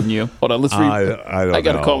heartbeat, wouldn't you? Hold on, let's. I don't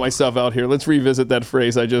got to know. call myself out here. Let's revisit that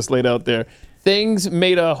phrase I just laid out there. Things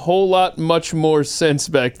made a whole lot much more sense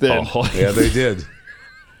back then. Yeah, they did.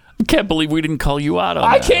 I can't believe we didn't call you out on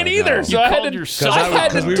I that. can't either. You So I had called to. yourself.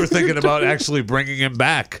 Because we were thinking about actually bringing him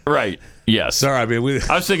back. Right. Yes. Sorry, I mean,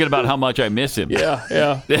 I was thinking about how much I miss him.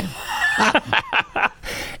 Yeah.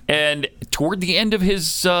 And toward the end of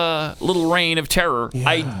his little reign of terror,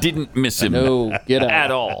 I didn't miss him No, get out.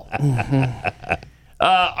 at all.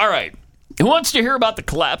 All right. Who wants to hear about the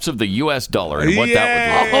collapse of the U.S. dollar and what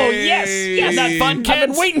that would do? Oh, yes. Isn't that fun, kids? I've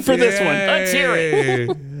been waiting for this one. Let's hear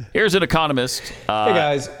it. Here's an economist. Hey,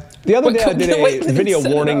 guys. The other day I did a video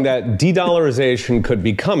warning that de-dollarization could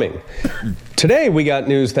be coming. Today we got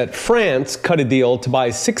news that France cut a deal to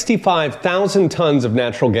buy 65,000 tons of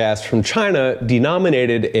natural gas from China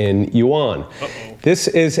denominated in yuan. This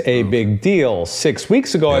is a big deal. 6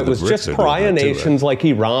 weeks ago, it was just pariah nations like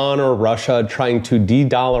Iran or Russia trying to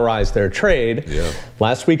de-dollarize their trade.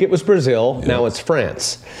 Last week it was Brazil. Now it's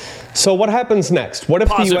France. So what happens next? What if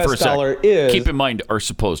Pause the U.S. dollar is... Keep in mind our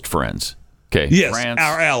supposed friends. Okay. Yes, France,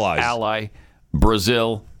 our allies. Ally,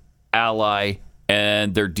 Brazil, ally,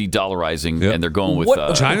 and they're de-dollarizing, and they're going with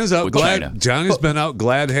China's out with glad. China. China's been out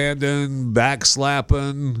glad-handing,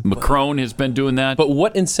 backslapping. Macron has been doing that. But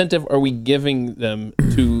what incentive are we giving them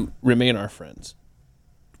to remain our friends?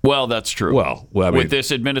 Well, that's true. Well, I mean, with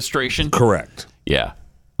this administration? Correct. Yeah.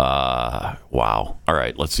 Wow. All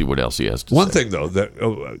right, let's see what else he has to say. One thing, though,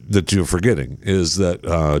 that you're forgetting is that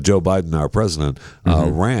Joe Biden, our president,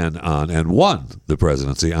 ran on and won the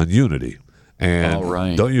presidency on unity.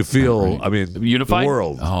 And don't you feel, I mean, unified? The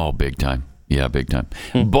world. Oh, big time. Yeah, big time.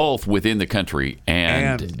 Both within the country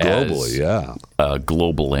and globally, a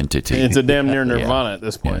global entity. It's a damn near nirvana at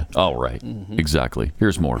this point. Yeah. Oh, right. Exactly.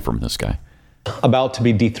 Here's more from this guy. About to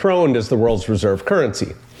be dethroned as the world's reserve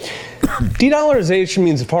currency. De-dollarization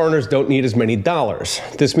means foreigners don't need as many dollars.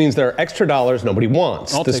 This means there are extra dollars nobody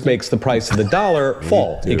wants. This makes the price of the dollar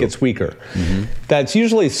fall. It gets weaker. That's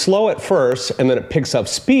usually slow at first, and then it picks up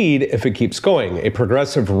speed if it keeps going. A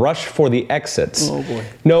progressive rush for the exits. Oh, boy.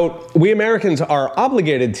 Note, we Americans are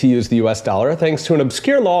obligated to use the U.S. dollar thanks to an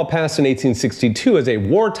obscure law passed in 1862 as a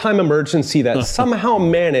wartime emergency that somehow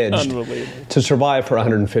managed to survive for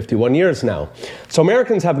 151 years now. So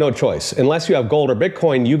Americans have no choice. Unless you have gold or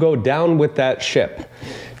Bitcoin, you go down with that ship.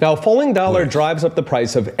 Now, a falling dollar drives up the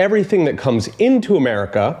price of everything that comes into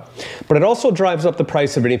America, but it also drives up the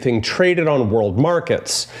price of anything traded on world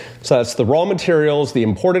markets. So that's the raw materials, the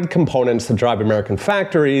imported components that drive American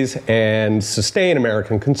factories and sustain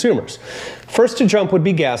American consumers. First to jump would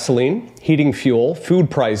be gasoline, heating fuel, food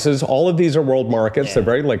prices. All of these are world markets. They're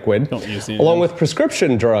very liquid. Along with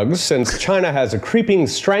prescription drugs, since China has a creeping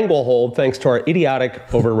stranglehold thanks to our idiotic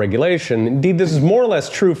overregulation. Indeed, this is more or less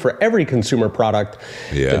true for every consumer product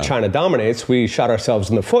that China dominates. We shot ourselves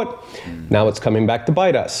in the foot. Now it's coming back to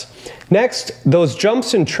bite us. Next, those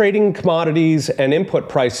jumps in trading commodities and input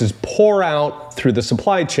prices pour out through the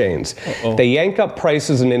supply chains. They yank up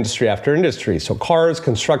prices in industry after industry. So cars,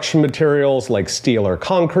 construction materials like steel or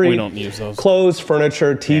concrete, we don't use those. Clothes,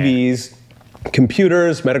 furniture, TVs,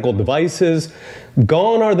 computers, medical devices.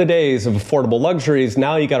 Gone are the days of affordable luxuries.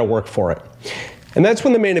 Now you got to work for it. And that's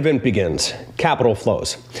when the main event begins, capital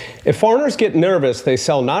flows. If foreigners get nervous, they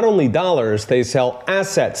sell not only dollars, they sell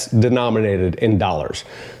assets denominated in dollars.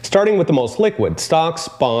 Starting with the most liquid, stocks,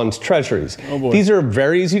 bonds, treasuries. These are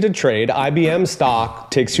very easy to trade. IBM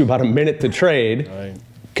stock takes you about a minute to trade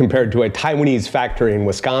compared to a Taiwanese factory in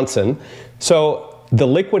Wisconsin. So the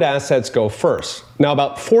liquid assets go first. Now,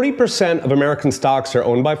 about 40% of American stocks are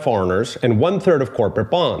owned by foreigners and 1/3 of corporate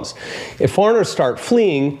bonds. If foreigners start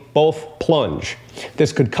fleeing, both plunge.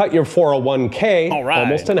 This could cut your 401k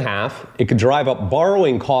almost in half. It could drive up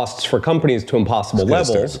borrowing costs for companies to impossible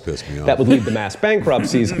levels. That would lead to mass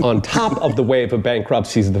bankruptcies on top of the wave of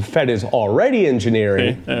bankruptcies the Fed is already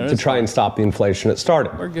engineering to try and stop the inflation it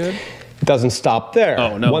started. We're good. It doesn't stop there.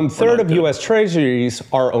 1/3 of U.S. treasuries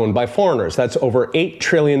are owned by foreigners. That's over $8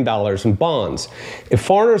 trillion in bonds. If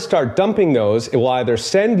foreigners start dumping those, it will either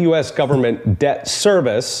send U.S. government debt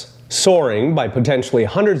service soaring by potentially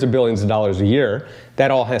hundreds of billions of dollars a year.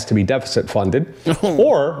 That all has to be deficit funded.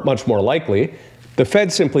 Or, much more likely, the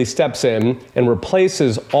Fed simply steps in and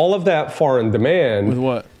replaces all of that foreign demand with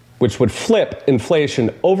what? Which would flip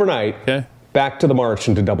inflation overnight back to the march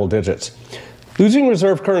into double digits. Losing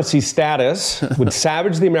reserve currency status would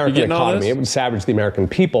savage the American economy. It would savage the American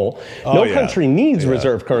people. No country needs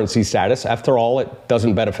reserve currency status. After all, it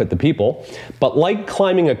doesn't benefit the people. But like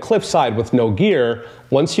climbing a cliffside with no gear,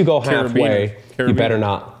 once you go halfway, you better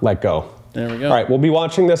not let go. There we go. All right, we'll be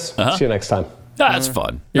watching this. See you next time. That's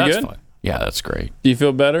fun. You That's good? fun. Yeah, that's great. Do you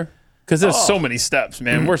feel better? Because there's so many steps,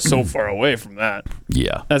 man. We're so far away from that.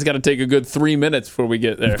 Yeah. That's got to take a good 3 minutes before we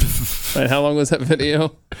get there. Right, how long was that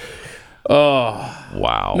video? Oh.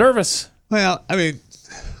 Wow. Nervous. Well, I mean,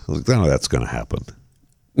 look, none of that's going to happen.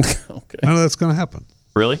 None of that's going to happen.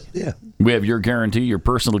 Really? Yeah. We have your guarantee, your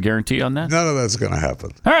personal guarantee on that? None of that's going to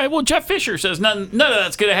happen. All right. Well, Jeff Fisher says none of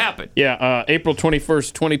that's going to happen. Yeah. April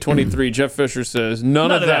 21st, 2023, Jeff Fisher says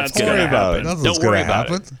none of that's going to happen. Nothing's going to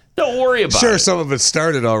happen. Don't worry about it. Sure, some of it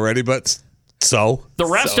started already, but So? The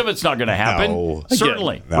rest of it's not going to happen. No.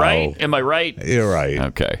 Certainly. No. Right? Am I right? You're right.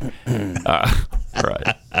 Okay. All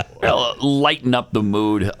right. Well, lighten up the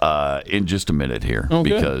mood in just a minute here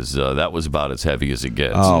because that was about as heavy as it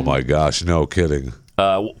gets. Oh, my gosh. No kidding.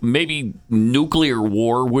 Maybe nuclear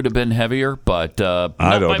war would have been heavier, but not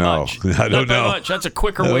I don't by know. much. I don't not by know. much. That's a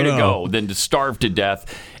quicker way to go than to starve to death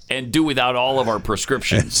and do without all of our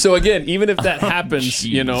prescriptions. So again, even if that happens,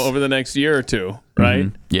 over the next year or two, right?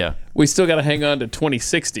 Mm-hmm. Yeah. We still got to hang on to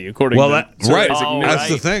 2060, according Well, to right. Isaac That's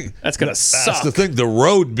the thing. That's going to suck. That's the thing. The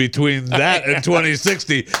road between that and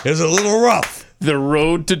 2060 is a little rough. The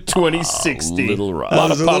road to 2060. A little rough. A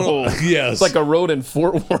lot of potholes. Yes. It's like a road in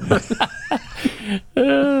Fort Worth.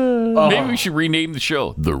 Maybe we should rename the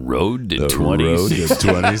show The Road to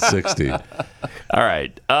 2060. All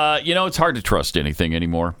right. It's hard to trust anything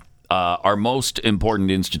anymore. Our most important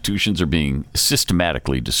institutions are being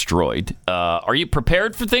systematically destroyed. Are you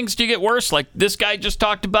prepared for things to get worse, like this guy just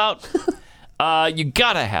talked about? You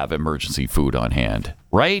got to have emergency food on hand,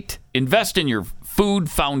 right? Invest in your food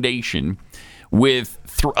foundation with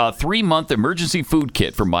a 3-month emergency food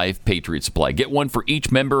kit from My Patriot Supply. Get one for each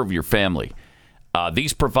member of your family.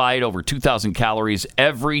 These provide over 2,000 calories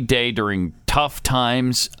every day during tough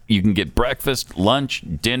times. You can get breakfast, lunch,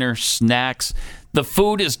 dinner, snacks. The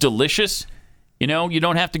food is delicious. You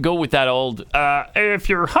don't have to go with that old, if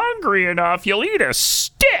you're hungry enough, you'll eat a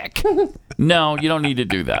stick. No, you don't need to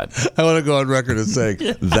do that. I want to go on record as saying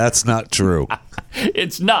that's not true.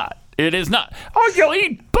 It's not. It is not. Oh, you'll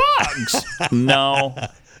eat bugs. No.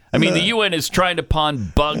 I mean, the UN is trying to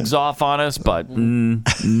pawn bugs off on us, but no.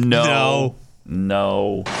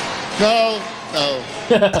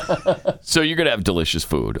 So you're going to have delicious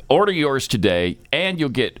food. Order yours today, and you'll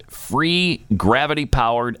get free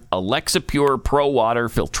gravity-powered Alexa Pure Pro Water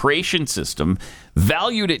filtration system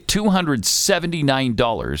valued at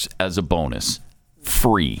 $279 as a bonus.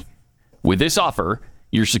 Free. With this offer,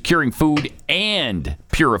 you're securing food and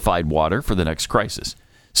purified water for the next crisis.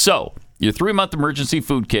 So, your 3-month emergency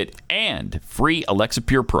food kit and free Alexa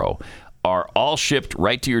Pure Pro are all shipped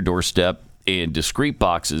right to your doorstep in discreet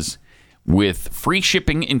boxes with free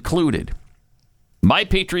shipping included. My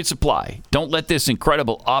Patriot Supply. Don't let this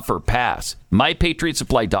incredible offer pass.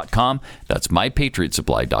 MyPatriotSupply.com. That's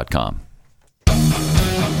MyPatriotSupply.com.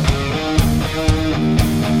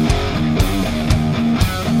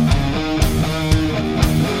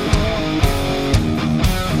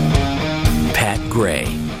 Pat Gray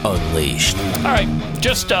Unleashed. All right,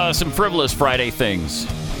 just some frivolous Friday things.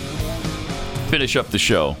 Finish up the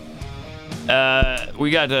show.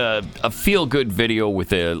 We got a feel-good video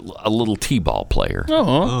with a little t-ball player.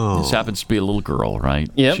 Oh. This happens to be a little girl, right?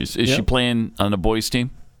 Yep. Is she playing on a boys'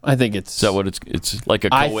 team? I think it's... Is that what it's like a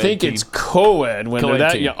co-ed I think team? it's co-ed. When Co-ed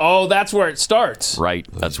that, team. yeah, oh, that's where it starts. Right.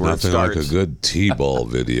 That's where Nothing it starts. like a good t-ball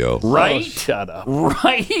video. Right? Oh, shut up.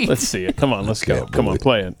 Right? Let's see it. Come on, let's go. Come on,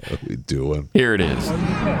 play it. What are we doing? Here it is. Boom.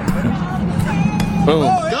 Go,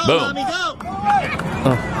 Boom. mommy, go.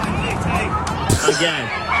 Again.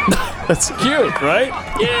 That's cute, right?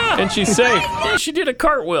 Yeah. And she's safe. Yeah, she did a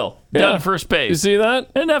cartwheel down at first base. You see that?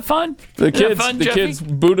 Isn't that fun? The Isn't that kids, fun, the Jeffy? kids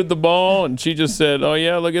booted the ball, and she just said, "Oh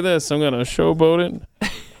yeah, look at this. I'm gonna showboat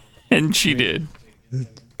it." And she did.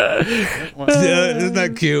 Isn't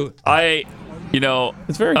that cute?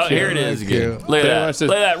 It's very cute. Here it is again. Cute. Look at Yeah, that. watch this.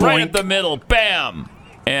 Look at that. Right Boink. at the middle. Bam.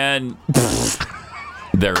 And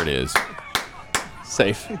there it is.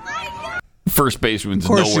 Safe. First baseman's Of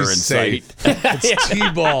course nowhere in she's sight. safe. It's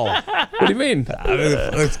t-ball. What do you mean?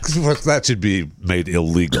 That should be made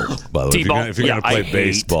illegal, by the way. T-ball? If you're going to play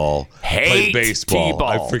baseball, play hate baseball. T-ball.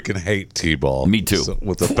 I freaking hate t-ball. Me too.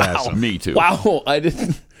 With a passion. Me too. Wow, I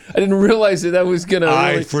didn't realize that was gonna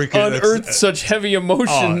I really freaking- unearth such heavy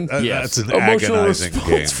emotion. That's an emotional agonizing response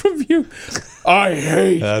game. from you. I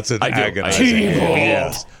hate. That's an I do. agonizing T-ball. game.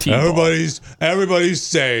 Yes. T-ball. Everybody's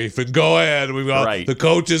safe, and go ahead. We've got Right. the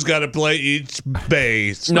coaches got to play each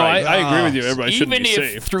base. No, Right. I agree with you. Everybody should Even be if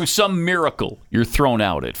safe. through some miracle you're thrown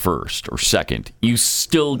out at first or second, you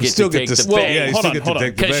still get Still to get take to the stay. base. Yeah, you hold still on, get hold to on.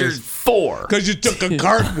 take the Because you're base. 4. Because you took a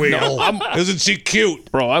cartwheel. Isn't she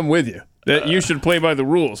cute? Bro, I'm with you. That you should play by the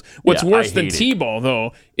rules. What's Yeah, worse I than hate it. t-ball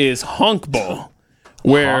though is honk ball,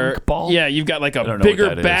 where Honk ball? yeah, you've got like don't a know bigger what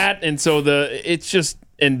that is. bat, and so it's just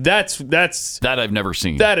that's That I've never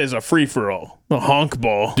seen. that is a free for all. The honk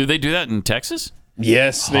ball. Do they do that in Texas?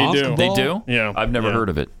 Yes, they Honk do. ball? They do? Yeah, I've never yeah. heard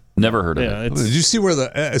of it. Never heard of Yeah, it. it's Did you see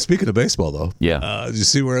where speaking of baseball though? Yeah. Did you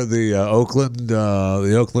see where the Oakland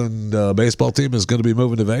baseball team is going to be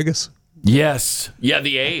moving to Vegas? Yes. Yeah,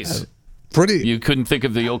 the A's. pretty. You couldn't think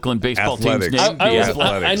of the Oakland baseball Athletics. team's name?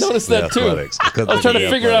 I noticed that too. Athletics. I was trying to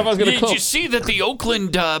figure out if I was going to Did call. you see that the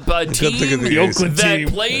Oakland team Oakland that team.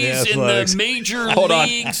 plays in the major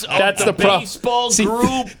leagues of That's the problem. baseball See,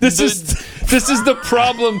 group? This is the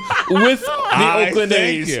problem with the Oakland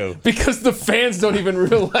thank A's you. because the fans don't even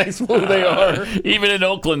realize who they are. Even in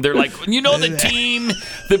Oakland, they're like, the team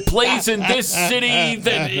that plays in this city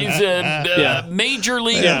that is a major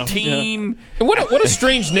league team. And what a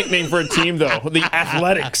strange nickname for a team, though. The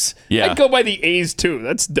Athletics. Yeah. I'd go by the A's too.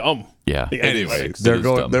 That's dumb. Yeah. Anyway,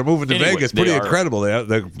 they're moving to Vegas. Pretty incredible.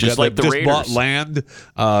 They just like the Raiders. Bought land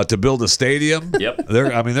to build a stadium. Yep.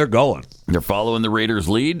 They're going. They're following the Raiders'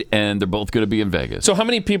 lead, and they're both going to be in Vegas. So how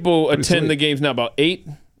many people attend the games now? About 8?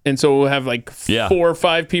 And so we'll have like 4 or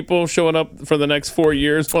 5 people showing up for the next 4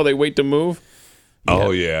 years while they wait to move?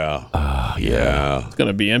 Oh, yeah. Yeah. It's going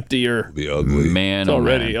to be empty or be ugly. Man, it's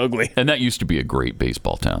already ugly. And that used to be a great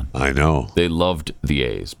baseball town. I know. They loved the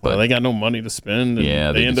A's. But they got no money to spend.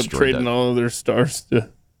 And they end up destroyed trading all of their stars to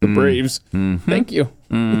the Braves. Mm-hmm. Thank you.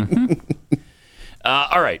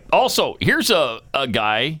 All right. Also, here's a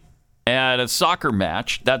guy at a soccer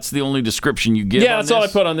match. That's the only description you give. Yeah, that's all I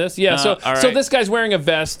put on this. Yeah, so all right. so this guy's wearing a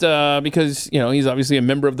vest because he's obviously a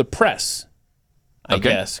member of the press. I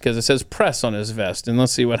guess because it says press on his vest, and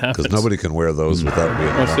let's see what happens. Because nobody can wear those without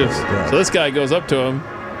being. What's this? So this guy goes up to him.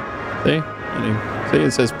 See, and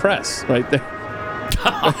it says press right there.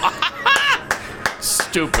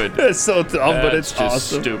 Stupid. It's so dumb, but it's just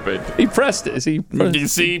awesome. stupid. He pressed it. You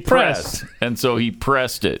see, press. And so he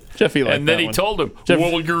pressed it. Jeffy liked and then that he one. told him, Jeff-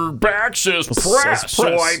 well, your back says press,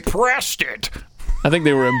 so I pressed it. I think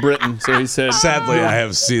they were in Britain, so he said. Sadly, I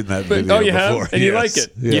have seen that video you before. have, and you like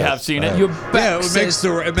it. You have seen it. Your back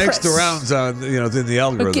it makes the rounds on in the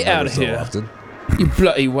algorithm. Get out every of so here, often. you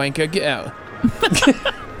bloody wanker! Get out.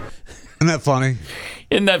 Isn't that funny?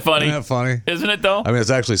 Isn't that funny? Isn't that funny? Isn't it though? I mean,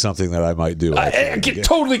 it's actually something that I might do. I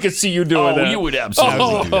totally could see you doing that. You would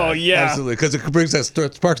absolutely. Oh yeah, absolutely, because it brings that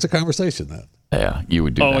sparks the conversation. Then. Yeah, you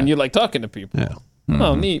would do that. And you like talking to people. Yeah. Mm-hmm.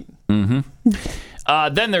 Oh, neat. Mm-hmm.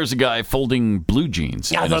 Then there's a guy folding blue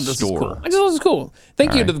jeans in a this store. is cool. I just thought this is cool.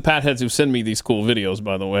 Thank you to the Pat heads who send me these cool videos.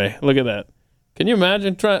 By the way, look at that. Can you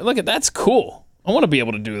imagine? Look at that's cool. I want to be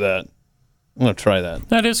able to do that. I'm gonna try that.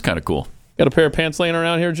 That is kind of cool. Got a pair of pants laying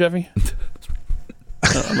around here, Jeffy?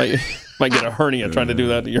 I might get a hernia trying to do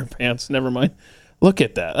that to your pants. Never mind. Look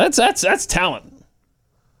at that. That's talent.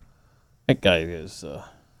 That guy is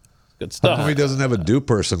good stuff. How come he doesn't have a do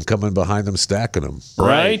person coming behind him stacking them?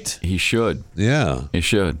 Right. He should. Yeah. He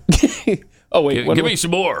should. Oh wait, give me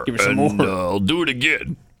some more. Give me some more. I'll do it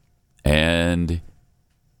again. And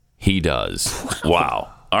he does.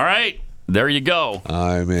 Wow. All right. There you go.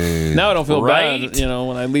 I mean, now I don't feel right? bad,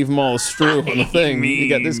 when I leave them all strew on the thing. You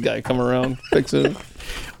got this guy come around fixing it.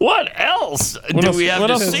 What else do we have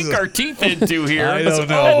to sink our teeth into here? I don't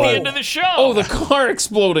know. At the end of the show. Oh, the car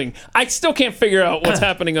exploding. I still can't figure out what's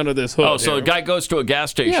happening under this hood. Oh, so the guy goes to a gas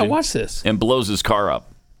station. Yeah, watch this. And blows his car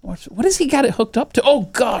up. What has he got it hooked up to? Oh,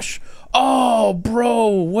 gosh. Oh, bro,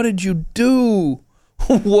 what did you do?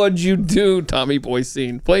 What'd you do, Tommy Boy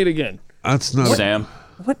Scene? Play it again. That's not... Sam.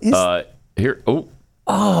 What is... Here. Oh.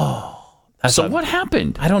 Oh. So what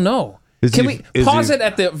happened? I don't know. Can we pause it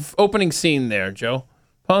at the opening scene there, Joe?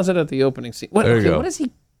 Pause it at the opening scene. There you go. What is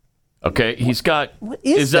he... Okay, he's got... What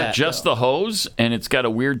is that just the hose, and it's got a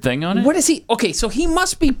weird thing on it? What is he... Okay, so he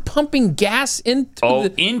must be pumping gas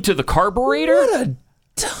into into the carburetor?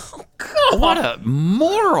 What a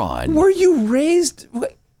moron. Were you raised...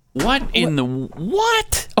 What in the...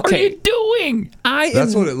 What are you doing?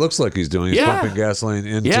 That's what it looks like he's doing. He's pumping gasoline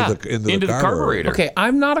into the carburetor. Okay,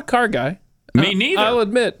 I'm not a car guy. Me neither. I'll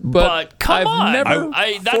admit, but come on. Never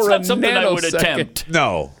that's not something I would attempt.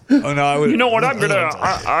 No. Oh, no, I would. You know what?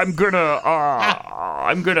 I'm gonna.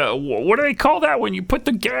 What do they call that when you put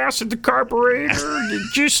the gas in the carburetor? You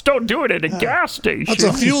just don't do it at a gas station. That's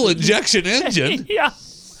a fuel injection engine. Yeah.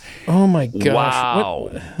 Oh my gosh!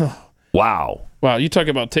 Wow. Wow. Wow, you talk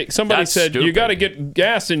about somebody That's said stupid. you got to get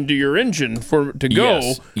gas into your engine to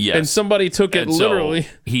go. Yes. And somebody took it literally. So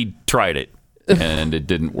he tried it, and it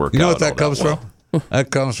didn't work out. You know what that all comes well. from? That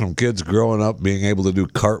comes from kids growing up being able to do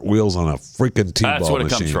cartwheels on a freaking T-ball machine. That's what it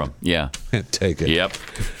comes from. Yeah. Can't take it. Yep.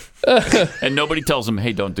 And nobody tells him,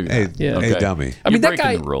 "Hey, don't do that." Hey, dummy. I mean, You're that guy.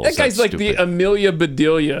 breaking the rules. That guy's That's like stupid. the Amelia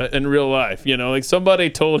Bedelia in real life. Like somebody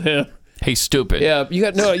told him, "Hey, stupid." Yeah, you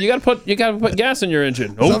got to put gas in your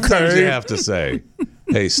engine. Sometimes you have to say,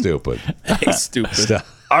 "Hey, stupid." Hey, stupid.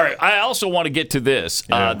 All right. I also want to get to this: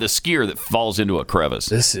 the skier that falls into a crevice.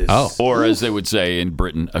 This is, or as they would say in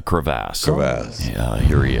Britain, a crevasse. Crevasse. Yeah,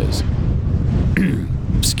 here he is,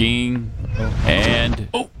 skiing, and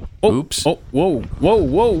Oops. Oh,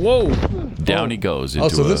 whoa. Down he goes into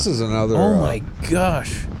so this is another... Oh, my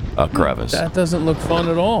gosh. a crevice. That doesn't look fun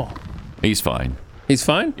at all. He's fine. He's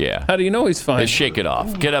fine? Yeah. How do you know he's fine? Shake it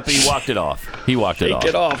off. Get up. He walked it off. He walked it off. Shake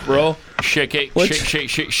it off, bro. Shake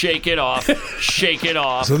it. Shake it off. Shake it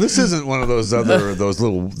off. So this isn't one of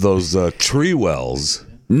those tree wells.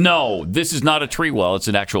 No, this is not a tree well. It's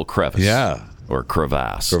an actual crevice. Yeah. Or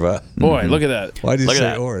crevasse. Boy, look at that. Why do you Look say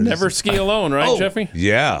at that. orange? Never ski alone, right, Jeffrey?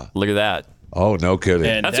 Yeah. Look at that. Oh, no kidding.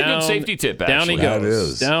 And That's a good safety tip, Down actually. he goes. That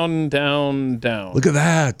is. Down. Look at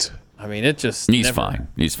that. I mean, it just He's fine.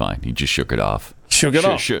 He's fine. He just shook it off. Shook it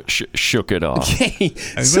off. Shook it off. Okay.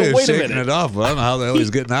 I So may have wait a shaken minute. it off, but I don't know how the hell he's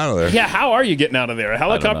getting out of there. Yeah, how are you getting out of there? A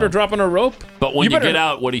helicopter know. dropping a rope? But when you better- get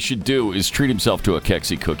out, what he should do is treat himself to a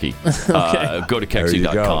Kexi cookie. Okay. Go to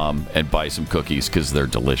Kexi.com and buy some cookies because they're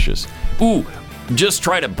delicious. Ooh, just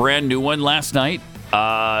tried a brand new one last night.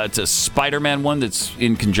 It's a Spider-Man one that's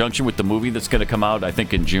in conjunction with the movie that's going to come out, I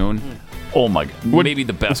think, in June. Oh, my God. Maybe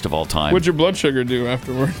the best of all time. What'd your blood sugar do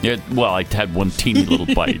afterward? Well, I had one teeny little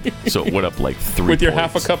bite, so it went up like 3 With your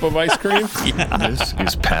points. half a cup of ice cream? This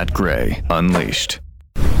is Pat Gray Unleashed.